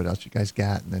 let's see what else you guys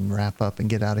got and then wrap up and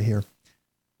get out of here.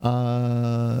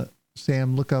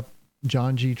 Sam, look up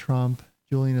John G. Trump,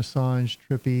 Julian Assange,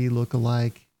 Trippy,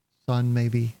 look-alike, son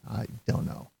maybe. I don't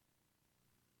know.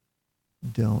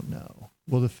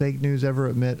 Will the fake news ever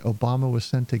admit Obama was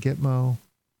sent to Gitmo?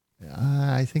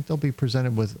 I think they'll be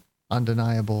presented with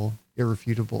undeniable,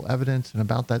 irrefutable evidence, and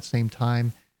about that same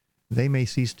time, they may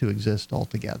cease to exist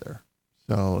altogether.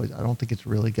 So I don't think it's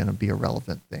really going to be a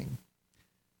relevant thing.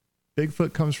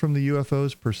 Bigfoot comes from the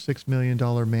UFOs per $6 Million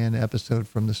Man episode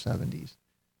from the 70s.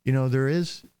 There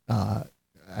is, I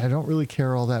don't really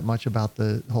care all that much about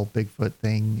the whole Bigfoot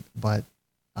thing, but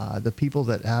the people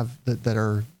that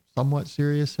are somewhat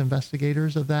serious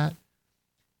investigators of that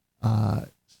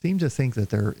seem to think that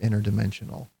they're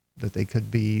interdimensional, that they could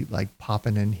be like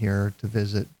popping in here to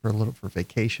visit for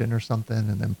vacation or something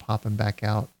and then popping back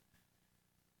out.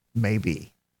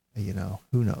 Maybe,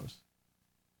 who knows?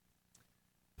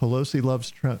 Pelosi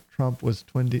loves Trump was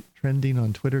trending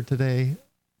on Twitter today.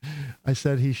 I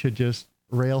said he should just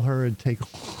rail her and take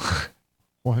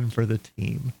one for the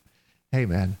team. Hey,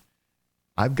 man,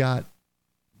 I've got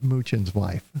Muchin's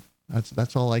wife.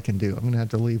 That's all I can do. I'm going to have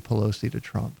to leave Pelosi to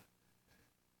Trump.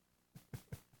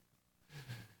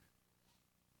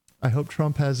 I hope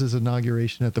Trump has his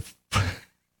inauguration at the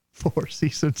Four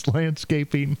Seasons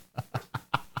Landscaping.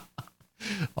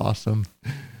 Awesome.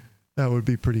 That would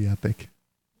be pretty epic.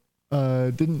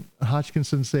 Didn't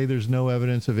Hodgkinson say there's no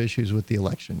evidence of issues with the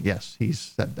election? Yes, he's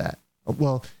said that.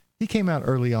 Well, he came out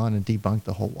early on and debunked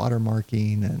the whole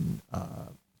watermarking,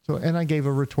 and I gave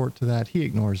a retort to that. He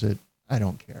ignores it. I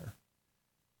don't care.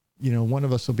 One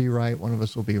of us will be right, one of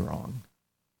us will be wrong.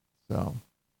 So,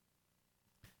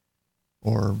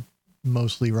 or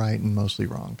mostly right and mostly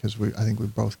wrong, because I think we're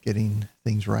both getting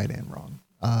things right and wrong.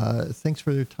 Thanks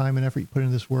for your time and effort you put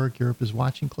into this work. Europe is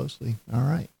watching closely. All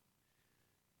right.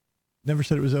 Never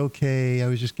said it was okay. I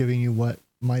was just giving you what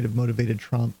might have motivated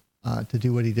Trump to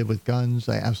do what he did with guns.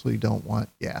 I absolutely don't want,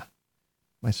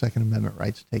 my Second Amendment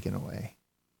rights taken away.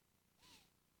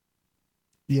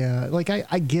 Yeah, like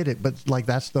I get it, but like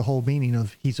that's the whole meaning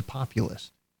of he's a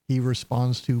populist. He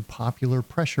responds to popular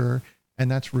pressure,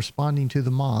 and that's responding to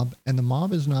the mob, and the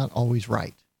mob is not always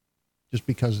right. just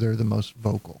because they're the most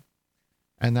vocal.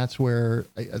 And that's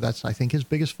I think his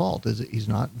biggest fault is that he's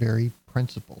not very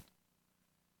principled.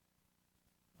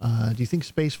 Do you think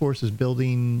Space Force is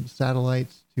building satellite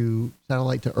to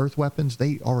Earth weapons?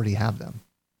 They already have them.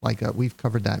 Like we've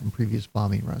covered that in previous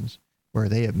bombing runs, where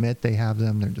they admit they have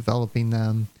them. They're developing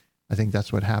them. I think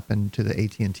that's what happened to the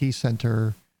AT&T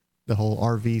Center. The whole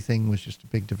RV thing was just a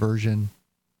big diversion.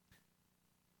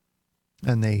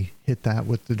 And they hit that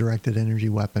with the directed energy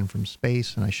weapon from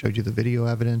space. And I showed you the video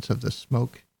evidence of the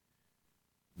smoke.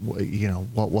 You know,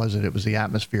 what was it? It was the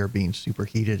atmosphere being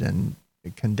superheated and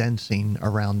condensing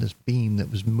around this beam that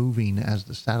was moving as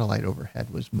the satellite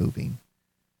overhead was moving.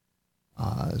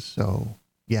 So,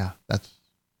 yeah,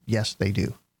 yes, they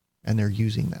do. And they're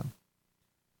using them.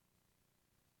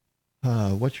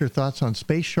 What's your thoughts on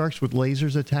space sharks with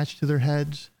lasers attached to their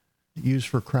heads used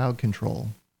for crowd control?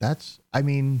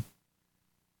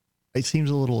 It seems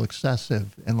a little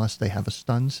excessive unless they have a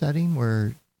stun setting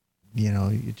where,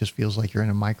 it just feels like you're in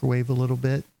a microwave a little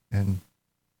bit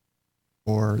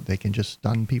or they can just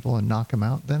stun people and knock them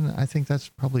out. Then I think that's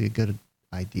probably a good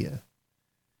idea.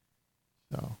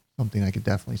 So something I could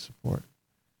definitely support.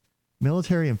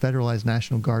 Military and federalized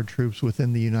National Guard troops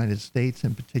within the United States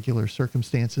in particular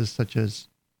circumstances, such as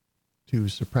to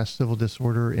suppress civil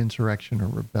disorder, insurrection, or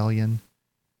rebellion.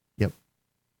 Yep.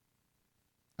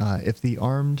 If the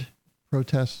armed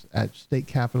protests at state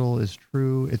capitol is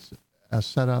true, it's a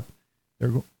setup.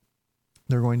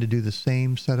 They're going to do the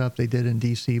same setup they did in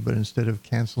D.C., but instead of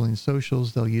canceling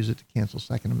socials, they'll use it to cancel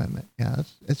Second Amendment. Yeah,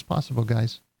 it's possible,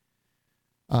 guys.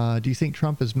 Do you think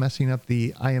Trump is messing up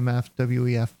the IMF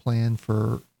WEF plan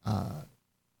for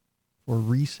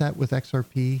reset with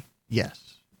XRP?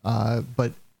 Yes.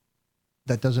 But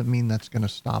that doesn't mean that's going to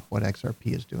stop what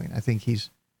XRP is doing. I think he's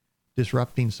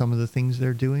disrupting some of the things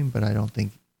they're doing, but I don't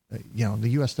think, the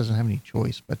U.S. doesn't have any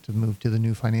choice but to move to the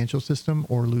new financial system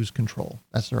or lose control.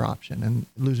 That's their option. And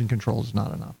losing control is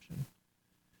not an option.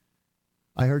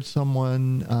 I heard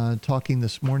someone talking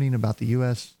this morning about the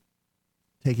U.S.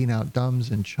 taking out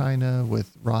dumbs in China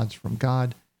with rods from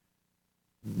God.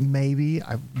 Maybe.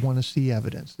 I want to see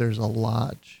evidence. There's a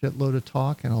shitload of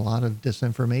talk and a lot of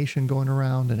disinformation going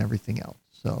around and everything else.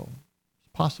 So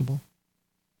it's possible.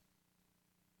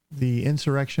 The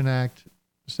Insurrection Act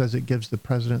says it gives the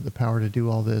president the power to do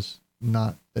all this,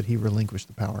 not that he relinquished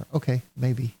the power. Okay,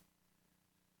 maybe.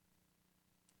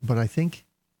 But I think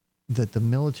that the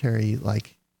military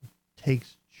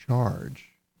takes charge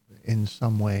in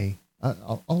some way.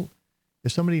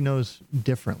 If somebody knows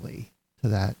differently to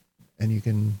that and you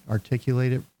can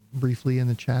articulate it briefly in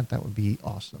the chat, that would be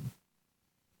awesome.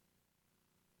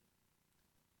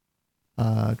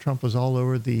 Trump was all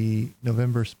over the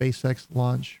November SpaceX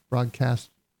launch broadcast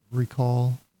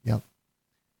recall. Yep.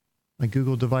 My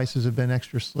Google devices have been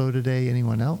extra slow today.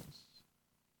 Anyone else?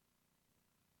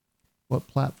 What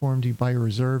platform do you buy your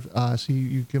reserve? So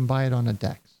you can buy it on a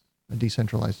DEX, a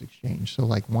decentralized exchange. So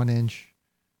like 1inch.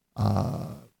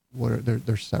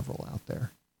 There's several out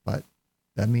there, but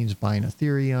that means buying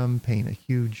Ethereum, paying a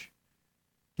huge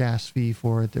gas fee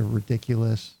for it. They're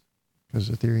ridiculous because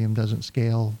Ethereum doesn't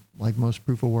scale like most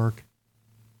proof of work.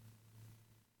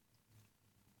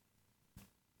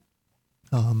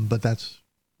 But that's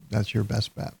your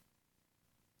best bet.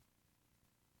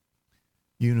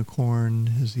 Unicorn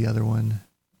is the other one.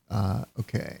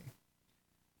 Okay.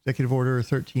 Executive Order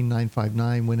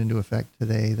 13959 went into effect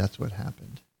today. That's what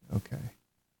happened. Okay.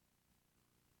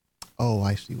 Oh,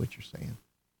 I see what you're saying.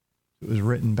 It was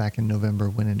written back in November,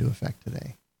 went into effect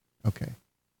today. Okay.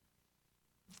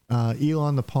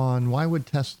 Elon the Pawn, why would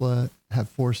Tesla have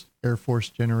Air Force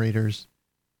generators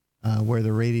where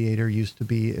the radiator used to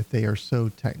be if they are so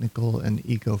technical and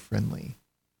eco-friendly?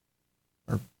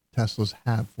 Or Teslas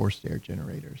have forced air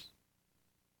generators?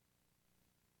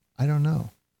 I don't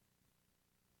know.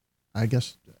 I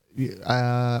guess,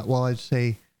 I'd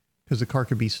say because the car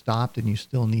could be stopped and you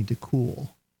still need to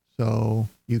cool. So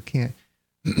you can't,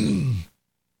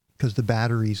 because the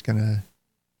battery's going to,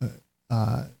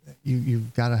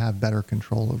 you've got to have better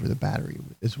control over the battery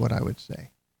is what I would say.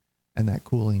 And that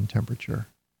cooling temperature.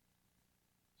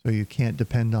 So you can't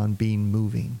depend on being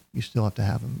moving. You still have to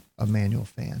have a manual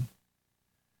fan.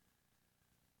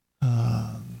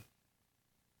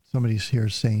 Somebody's here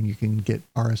saying you can get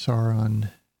RSR on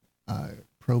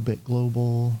Probit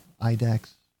Global, IDEX,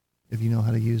 if you know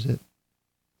how to use it.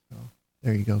 So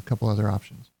there you go. A couple other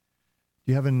options.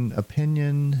 Do you have an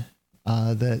opinion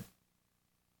that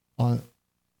on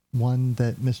one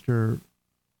that Mr.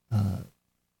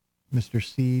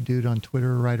 C dude on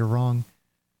Twitter, right or wrong?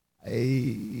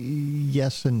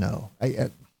 Yes and no. I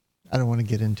don't want to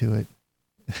get into it.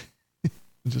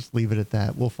 Just leave it at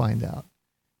that. We'll find out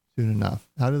soon enough.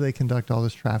 How do they conduct all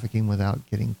this trafficking without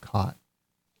getting caught?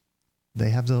 They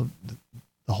have the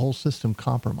whole system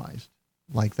compromised.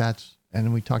 Like that's,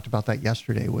 and we talked about that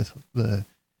yesterday with the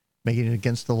making it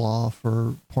against the law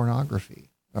for pornography,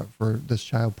 for this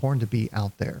child porn to be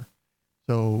out there.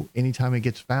 So anytime it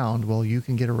gets found, well, you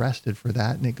can get arrested for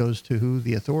that, and it goes to who?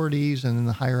 The authorities, and then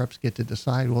the higher-ups get to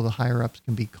decide. Well, the higher-ups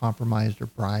can be compromised or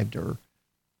bribed or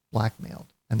blackmailed,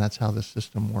 and that's how the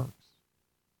system works.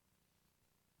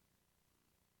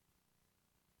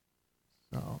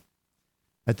 So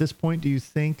at this point, do you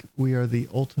think we are the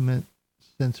ultimate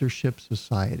censorship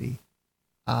society?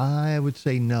 I would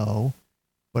say no,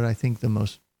 but I think the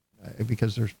most,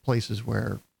 because there's places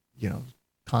where,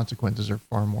 consequences are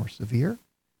far more severe.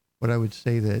 But I would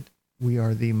say that we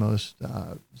are the most,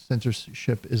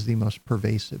 censorship is the most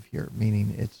pervasive here,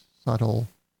 meaning it's subtle,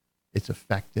 it's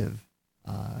effective,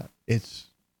 it's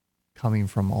coming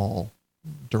from all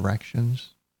directions.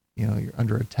 You're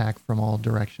under attack from all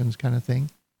directions kind of thing.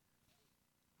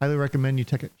 Highly recommend you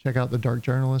check out The Dark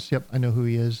Journalist. Yep, I know who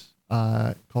he is.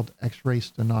 Called X-Ray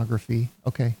Stenography.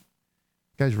 Okay.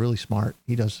 The guy's really smart.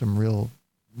 He does some real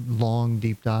long,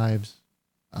 deep dives.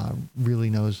 Really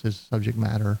knows his subject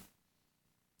matter,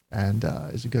 and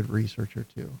is a good researcher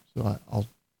too. So I'll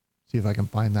see if I can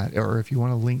find that. Or if you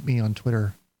want to link me on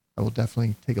Twitter, I will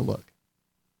definitely take a look.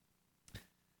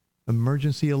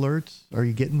 Emergency alerts. Are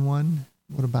you getting one?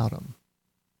 What about them?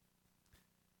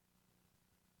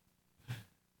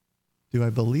 Do I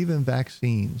believe in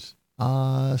vaccines?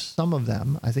 Some of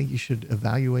them. I think you should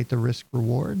evaluate the risk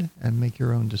reward and make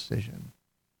your own decision.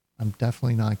 I'm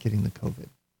definitely not getting the COVID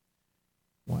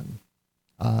one.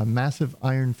 Massive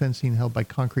iron fencing held by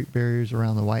concrete barriers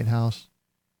around the White House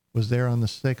was there on the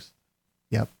 6th.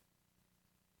 Yep.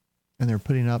 And they're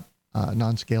putting up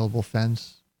non-scalable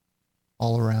fence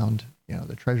all around,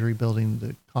 the Treasury building,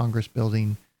 the Congress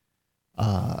building,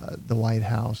 the White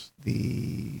House,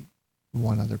 the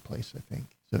one other place, I think.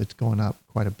 So it's going up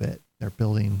quite a bit. They're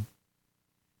building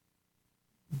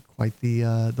quite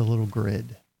the little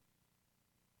grid.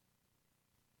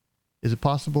 Is it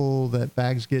possible that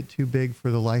bags get too big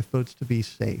for the lifeboats to be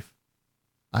safe?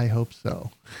 I hope so.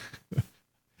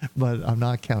 But I'm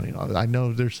not counting on it. I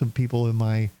know there's some people in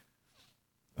my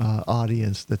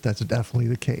audience that's definitely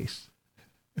the case.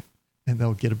 And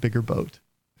they'll get a bigger boat.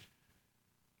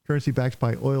 Currency backed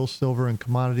by oil, silver, and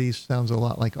commodities sounds a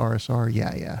lot like RSR.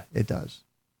 Yeah, it does.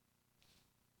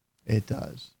 It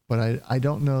does. But I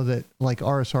don't know that, like,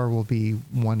 RSR will be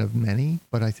one of many,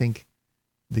 but I think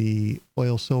the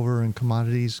oil, silver, and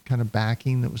commodities kind of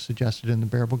backing that was suggested in the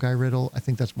Bearable Guy riddle, I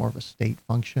think that's more of a state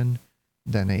function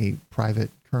than a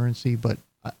private currency. But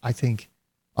I think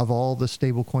of all the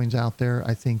stable coins out there,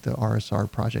 I think the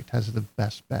RSR project has the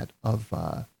best bet of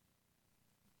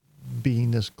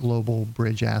being this global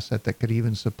bridge asset that could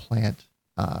even supplant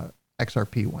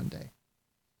XRP one day.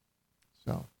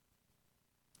 So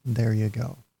there you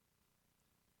go.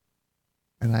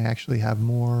 And I actually have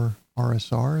more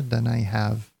RSR than I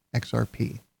have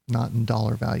XRP, not in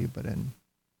dollar value, but in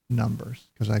numbers,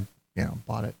 because I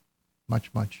bought it much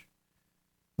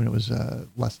when it was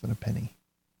less than a penny.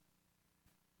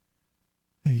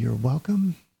 You're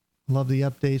welcome. Love the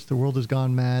updates. The world has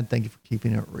gone mad. Thank you for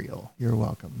keeping it real. You're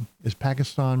welcome. Is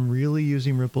Pakistan really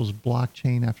using Ripple's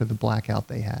blockchain after the blackout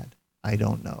they had? I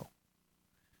don't know.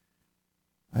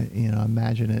 I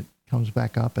imagine it comes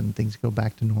back up and things go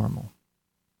back to normal.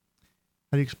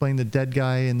 How do you explain the dead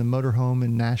guy in the motorhome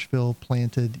in Nashville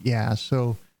planted? Yeah,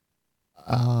 so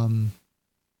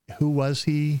who was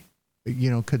he?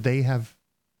 Could they have...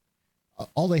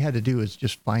 all they had to do is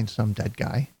just find some dead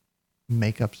guy,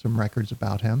 make up some records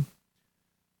about him,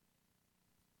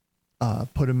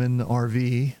 put him in the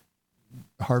RV,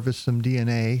 harvest some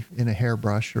DNA in a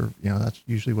hairbrush, or, that's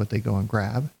usually what they go and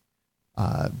grab,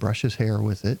 brush his hair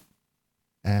with it,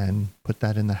 and put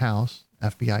that in the house.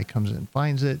 FBI comes in,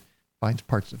 finds it, finds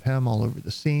parts of him all over the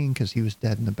scene because he was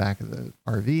dead in the back of the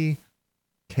RV.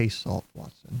 Case solved,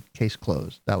 Watson. Case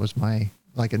closed. That was my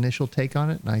initial take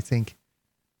on it, and I think,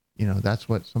 that's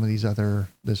what some of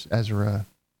this Ezra,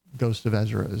 Ghost of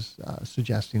Ezra is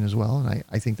suggesting as well, and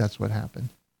I think that's what happened.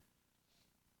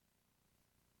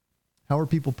 How are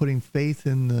people putting faith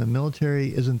in the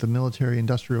military? Isn't the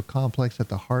military-industrial complex at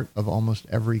the heart of almost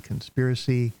every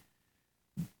conspiracy?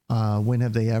 When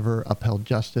have they ever upheld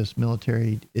justice?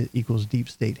 Military equals deep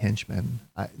state henchmen.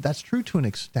 That's true to an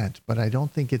extent, but I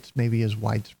don't think it's maybe as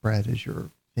widespread as you're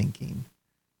thinking.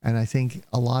 And I think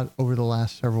a lot over the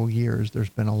last several years, there's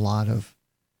been a lot of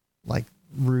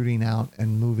rooting out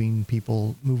and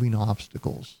moving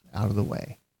obstacles out of the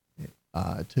way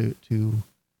to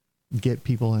get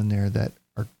people in there that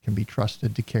can be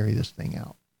trusted to carry this thing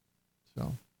out.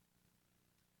 So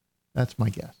that's my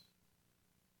guess.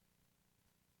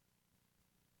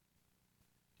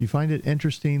 Do you find it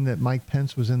interesting that Mike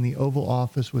Pence was in the Oval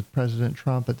Office with President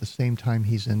Trump at the same time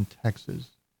he's in Texas?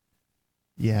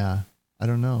 Yeah, I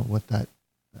don't know I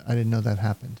didn't know that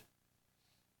happened.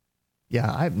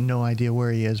 Yeah, I have no idea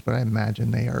where he is, but I imagine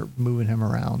they are moving him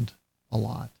around a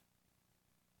lot.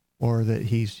 Or that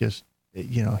he's just,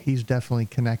 he's definitely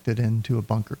connected into a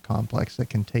bunker complex that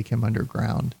can take him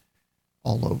underground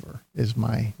all over, is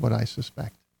what I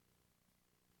suspect.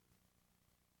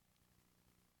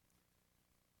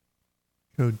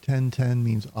 Code 1010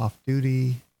 means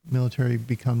off-duty. Military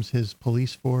becomes his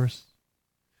police force.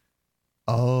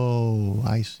 Oh,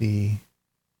 I see.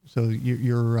 So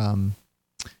you're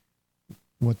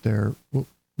what they're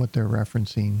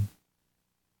referencing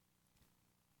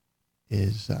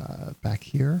is back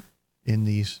here in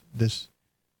this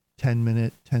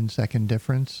 10-minute, 10-second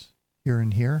difference here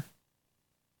and here.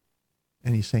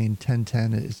 And he's saying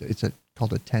 1010 it's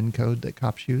called a 10 code that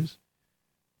cops use.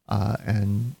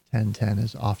 And 1010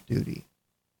 is off duty.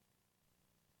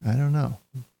 I don't know.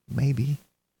 Maybe.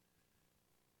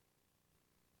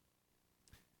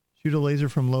 Shoot a laser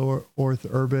from low Earth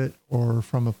orbit or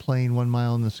from a plane 1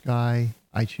 mile in the sky.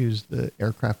 I choose the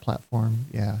aircraft platform.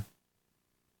 Yeah.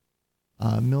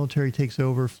 Military takes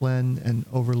over Flynn and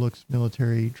overlooks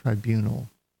military tribunal.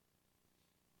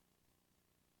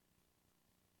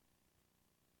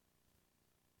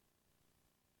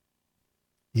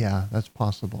 Yeah, that's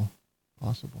possible.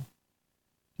 Possible.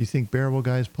 Do you think Bearable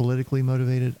Guy is politically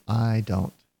motivated? I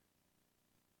don't.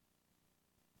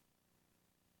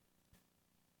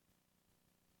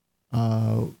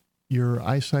 Your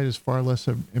eyesight is far less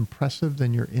impressive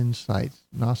than your insight.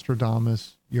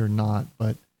 Nostradamus, you're not,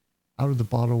 but out of the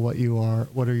bottle what you are,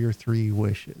 what are your 3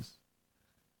 wishes?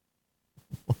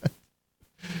 What?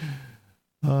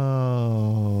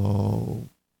 Oh,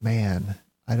 man,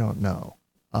 I don't know.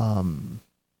 How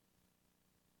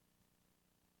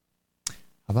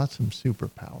about some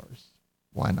superpowers?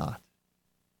 Why not?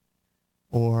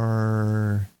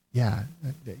 Or yeah,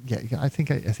 I think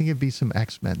it'd be some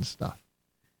X-Men stuff,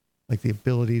 like the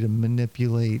ability to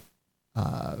manipulate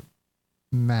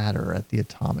matter at the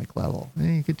atomic level.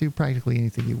 And you could do practically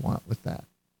anything you want with that.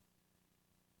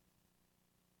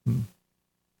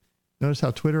 Notice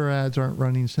how Twitter ads aren't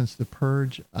running since the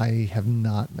purge? I have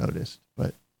not noticed,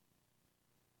 but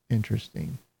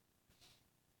interesting.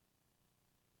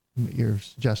 You're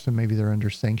suggesting maybe they're under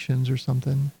sanctions or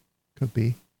something? Could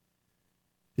be.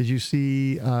 Did you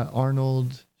see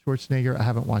Arnold Schwarzenegger? I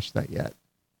haven't watched that yet.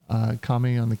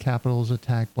 Commenting on the Capitol's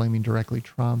attack, blaming directly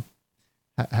Trump.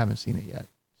 Haven't seen it yet.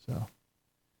 So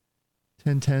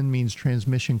 1010 means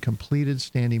transmission completed,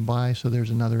 standing by. So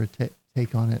there's another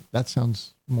take on it. That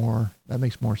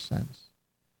makes more sense.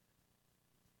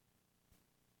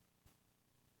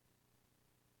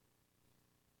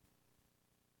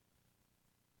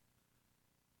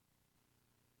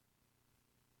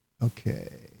 Okay.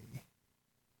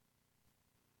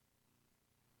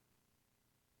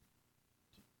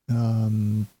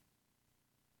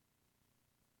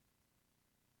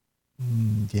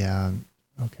 Yeah.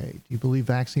 Okay. Do you believe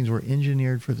vaccines were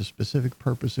engineered for the specific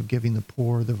purpose of giving the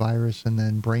poor the virus and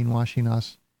then brainwashing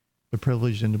us, the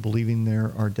privileged, into believing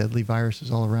there are deadly viruses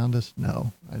all around us?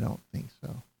 No, I don't think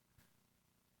so.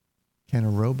 Can a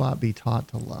robot be taught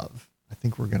to love? I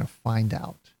think we're going to find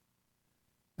out.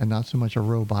 And not so much a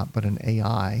robot, but an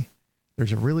AI.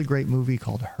 There's a really great movie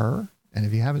called Her. And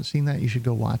if you haven't seen that, you should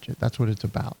go watch it. That's what it's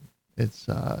about. It's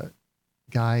a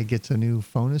guy gets a new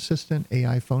phone assistant,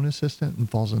 AI phone assistant, and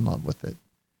falls in love with it.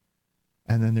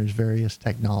 And then there's various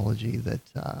technology that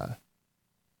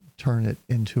turn it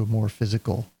into a more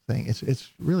physical thing. It's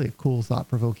really a cool,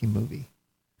 thought-provoking movie.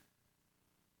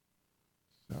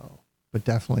 So, but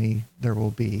definitely there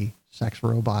will be sex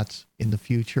robots in the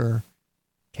future.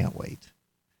 Can't wait.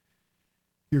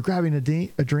 You're grabbing a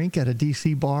drink at a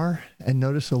DC bar and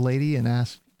notice a lady and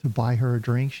ask to buy her a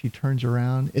drink. She turns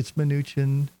around. It's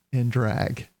Mnuchin in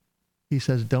drag. He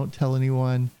says, "Don't tell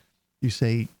anyone." You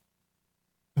say,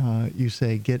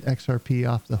 "Get XRP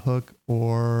off the hook,"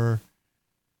 or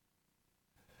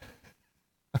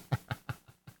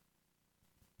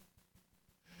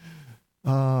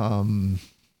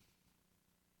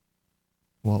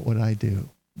what would I do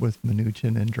with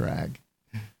Mnuchin in drag?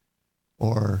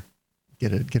 Or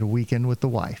get a weekend with the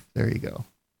wife. There you go.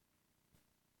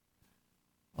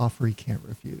 Offer he can't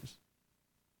refuse.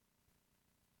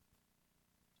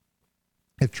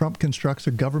 If Trump constructs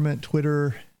a government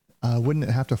Twitter, wouldn't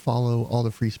it have to follow all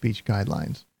the free speech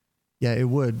guidelines? Yeah, it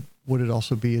would. would it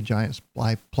also be a giant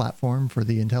spy platform for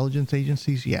the intelligence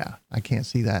agencies? Yeah, I can't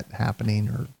see that happening,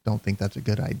 or don't think that's a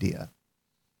good idea.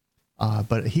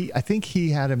 But I think he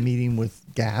had a meeting with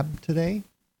Gab today,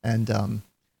 and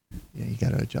yeah, you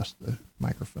got to adjust the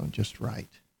microphone just right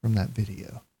from that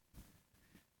video.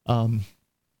 I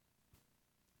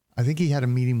think he had a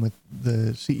meeting with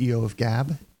the CEO of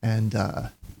Gab, and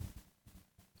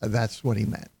that's what he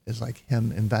meant, is like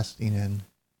him investing in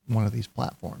one of these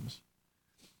platforms.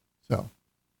 So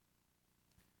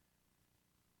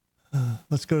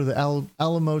let's go to the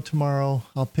Alamo tomorrow.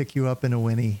 I'll pick you up in a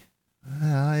Winnie.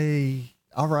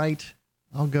 All right,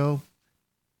 I'll go.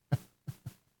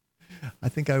 I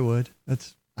think I would.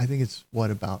 I think it's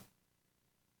about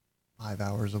 5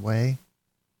 hours away.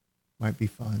 Might be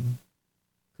fun.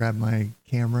 Grab my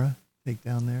camera, take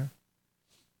down there.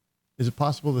 Is it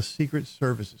possible the Secret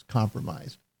Service is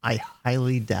compromised? I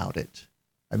highly doubt it.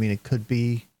 I mean, it could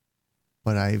be,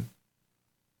 but I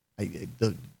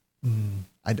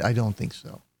don't think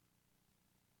so.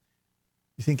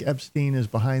 You think Epstein is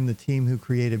behind the team who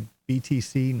created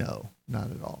BTC? No,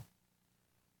 not at all.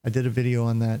 I did a video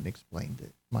on that and explained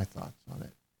it, my thoughts on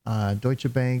it.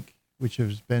 Deutsche Bank, which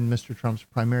has been Mr. Trump's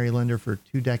primary lender for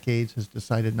 2 decades, has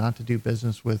decided not to do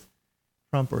business with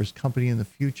Trump or his company in the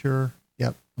future.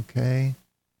 Yep. Okay.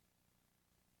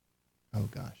 Oh,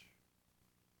 gosh.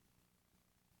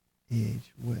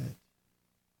 E.H. Witt.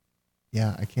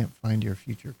 Yeah, I can't find your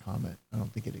future comment. I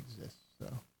don't think it exists.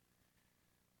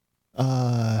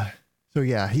 So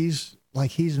yeah, he's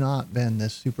not been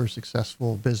this super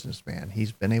successful businessman.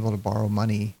 He's been able to borrow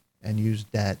money and use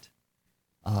debt.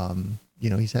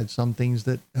 He's had some things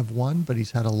that have won, but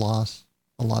he's had a lot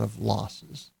of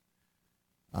losses.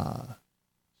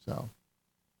 So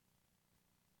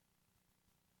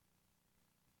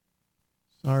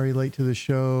sorry, late to the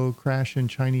show. Crash in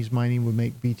Chinese mining would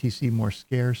make BTC more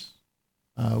scarce.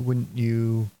 Wouldn't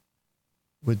you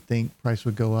would think price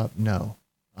would go up? No.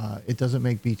 It doesn't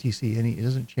make BTC it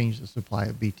doesn't change the supply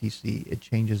of BTC. It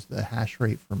changes the hash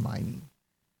rate for mining.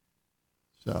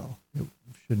 So it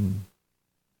shouldn't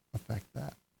affect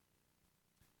that.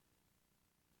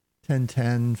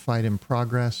 1010 fight in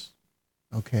progress.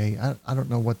 Okay. I don't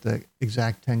know what the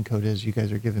exact 10 code is. You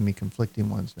guys are giving me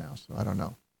conflicting ones now, so I don't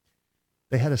know.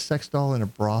 They had a sex doll in a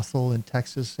brothel in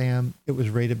Texas, Sam. It was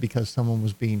raided because someone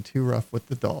was being too rough with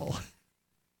the doll.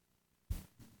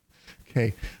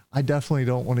 Okay, I definitely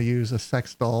don't want to use a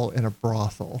sex doll in a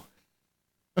brothel.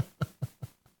 I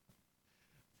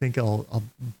think I'll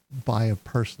buy a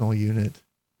personal unit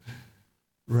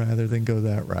rather than go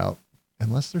that route.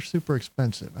 Unless they're super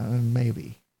expensive,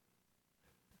 maybe.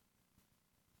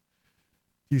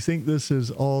 Do you think this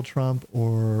is all Trump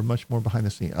or much more behind the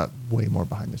scenes? Way more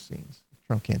behind the scenes.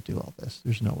 Trump can't do all this.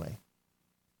 There's no way.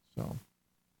 So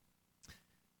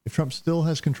if Trump still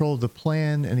has control of the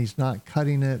plan and he's not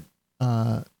cutting it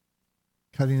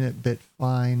bit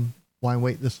fine, why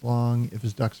wait this long if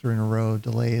his ducks are in a row?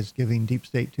 Delay is giving deep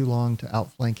state too long to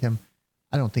outflank him.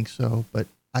 I don't think so, but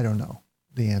I don't know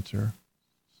the answer.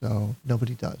 So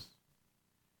nobody does.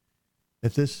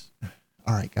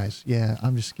 All right, guys. Yeah,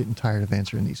 I'm just getting tired of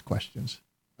answering these questions.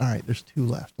 All right, there's 2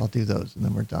 left. I'll do those and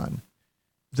then we're done.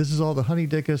 This is all the honey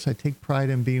dickus. I take pride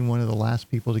in being one of the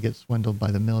last people to get swindled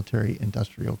by the military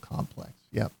industrial complex.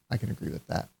 Yep, I can agree with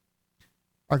that.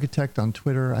 Architect on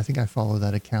Twitter, I think I follow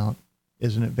that account,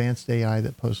 is an advanced AI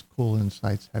that posts cool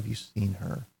insights. Have you seen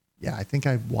her? Yeah, I think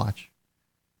I watch.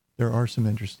 There are some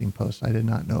interesting posts. I did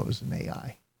not know it was an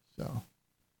AI. So,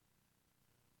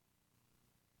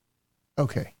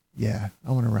 okay. Yeah,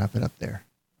 I want to wrap it up there.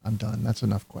 I'm done. That's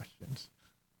enough questions.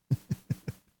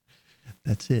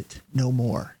 That's it. No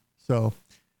more. So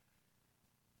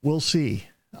we'll see.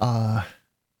 So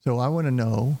I want to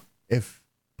know if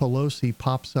Pelosi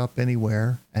pops up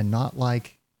anywhere and not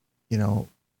like, she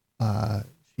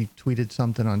tweeted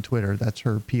something on Twitter. That's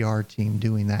her PR team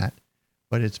doing that.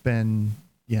 But it's been,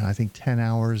 I think 10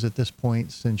 hours at this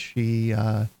point since she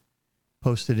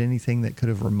posted anything that could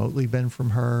have remotely been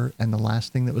from her. And the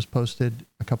last thing that was posted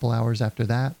a couple hours after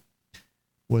that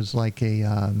was like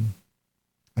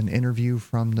an interview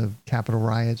from the Capitol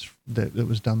riots that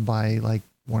was done by like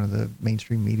one of the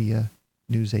mainstream media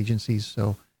news agencies.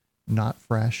 So not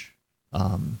fresh.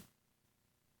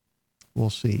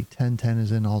 We'll see. 1010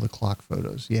 is in all the clock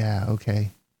photos. Yeah. Okay.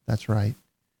 That's right.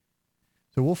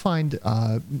 So we'll find,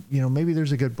 maybe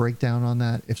there's a good breakdown on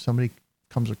that. If somebody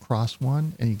comes across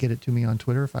one and you get it to me on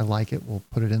Twitter, if I like it, we'll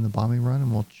put it in the bombing run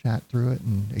and we'll chat through it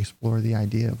and explore the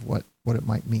idea of what it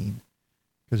might mean.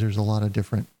 Because there's a lot of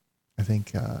different, I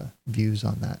think, views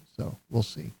on that. So we'll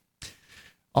see.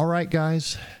 All right,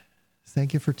 guys.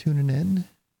 Thank you for tuning in.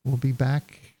 we'll be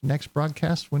back next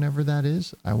broadcast, whenever that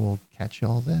is. I will catch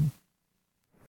y'all then.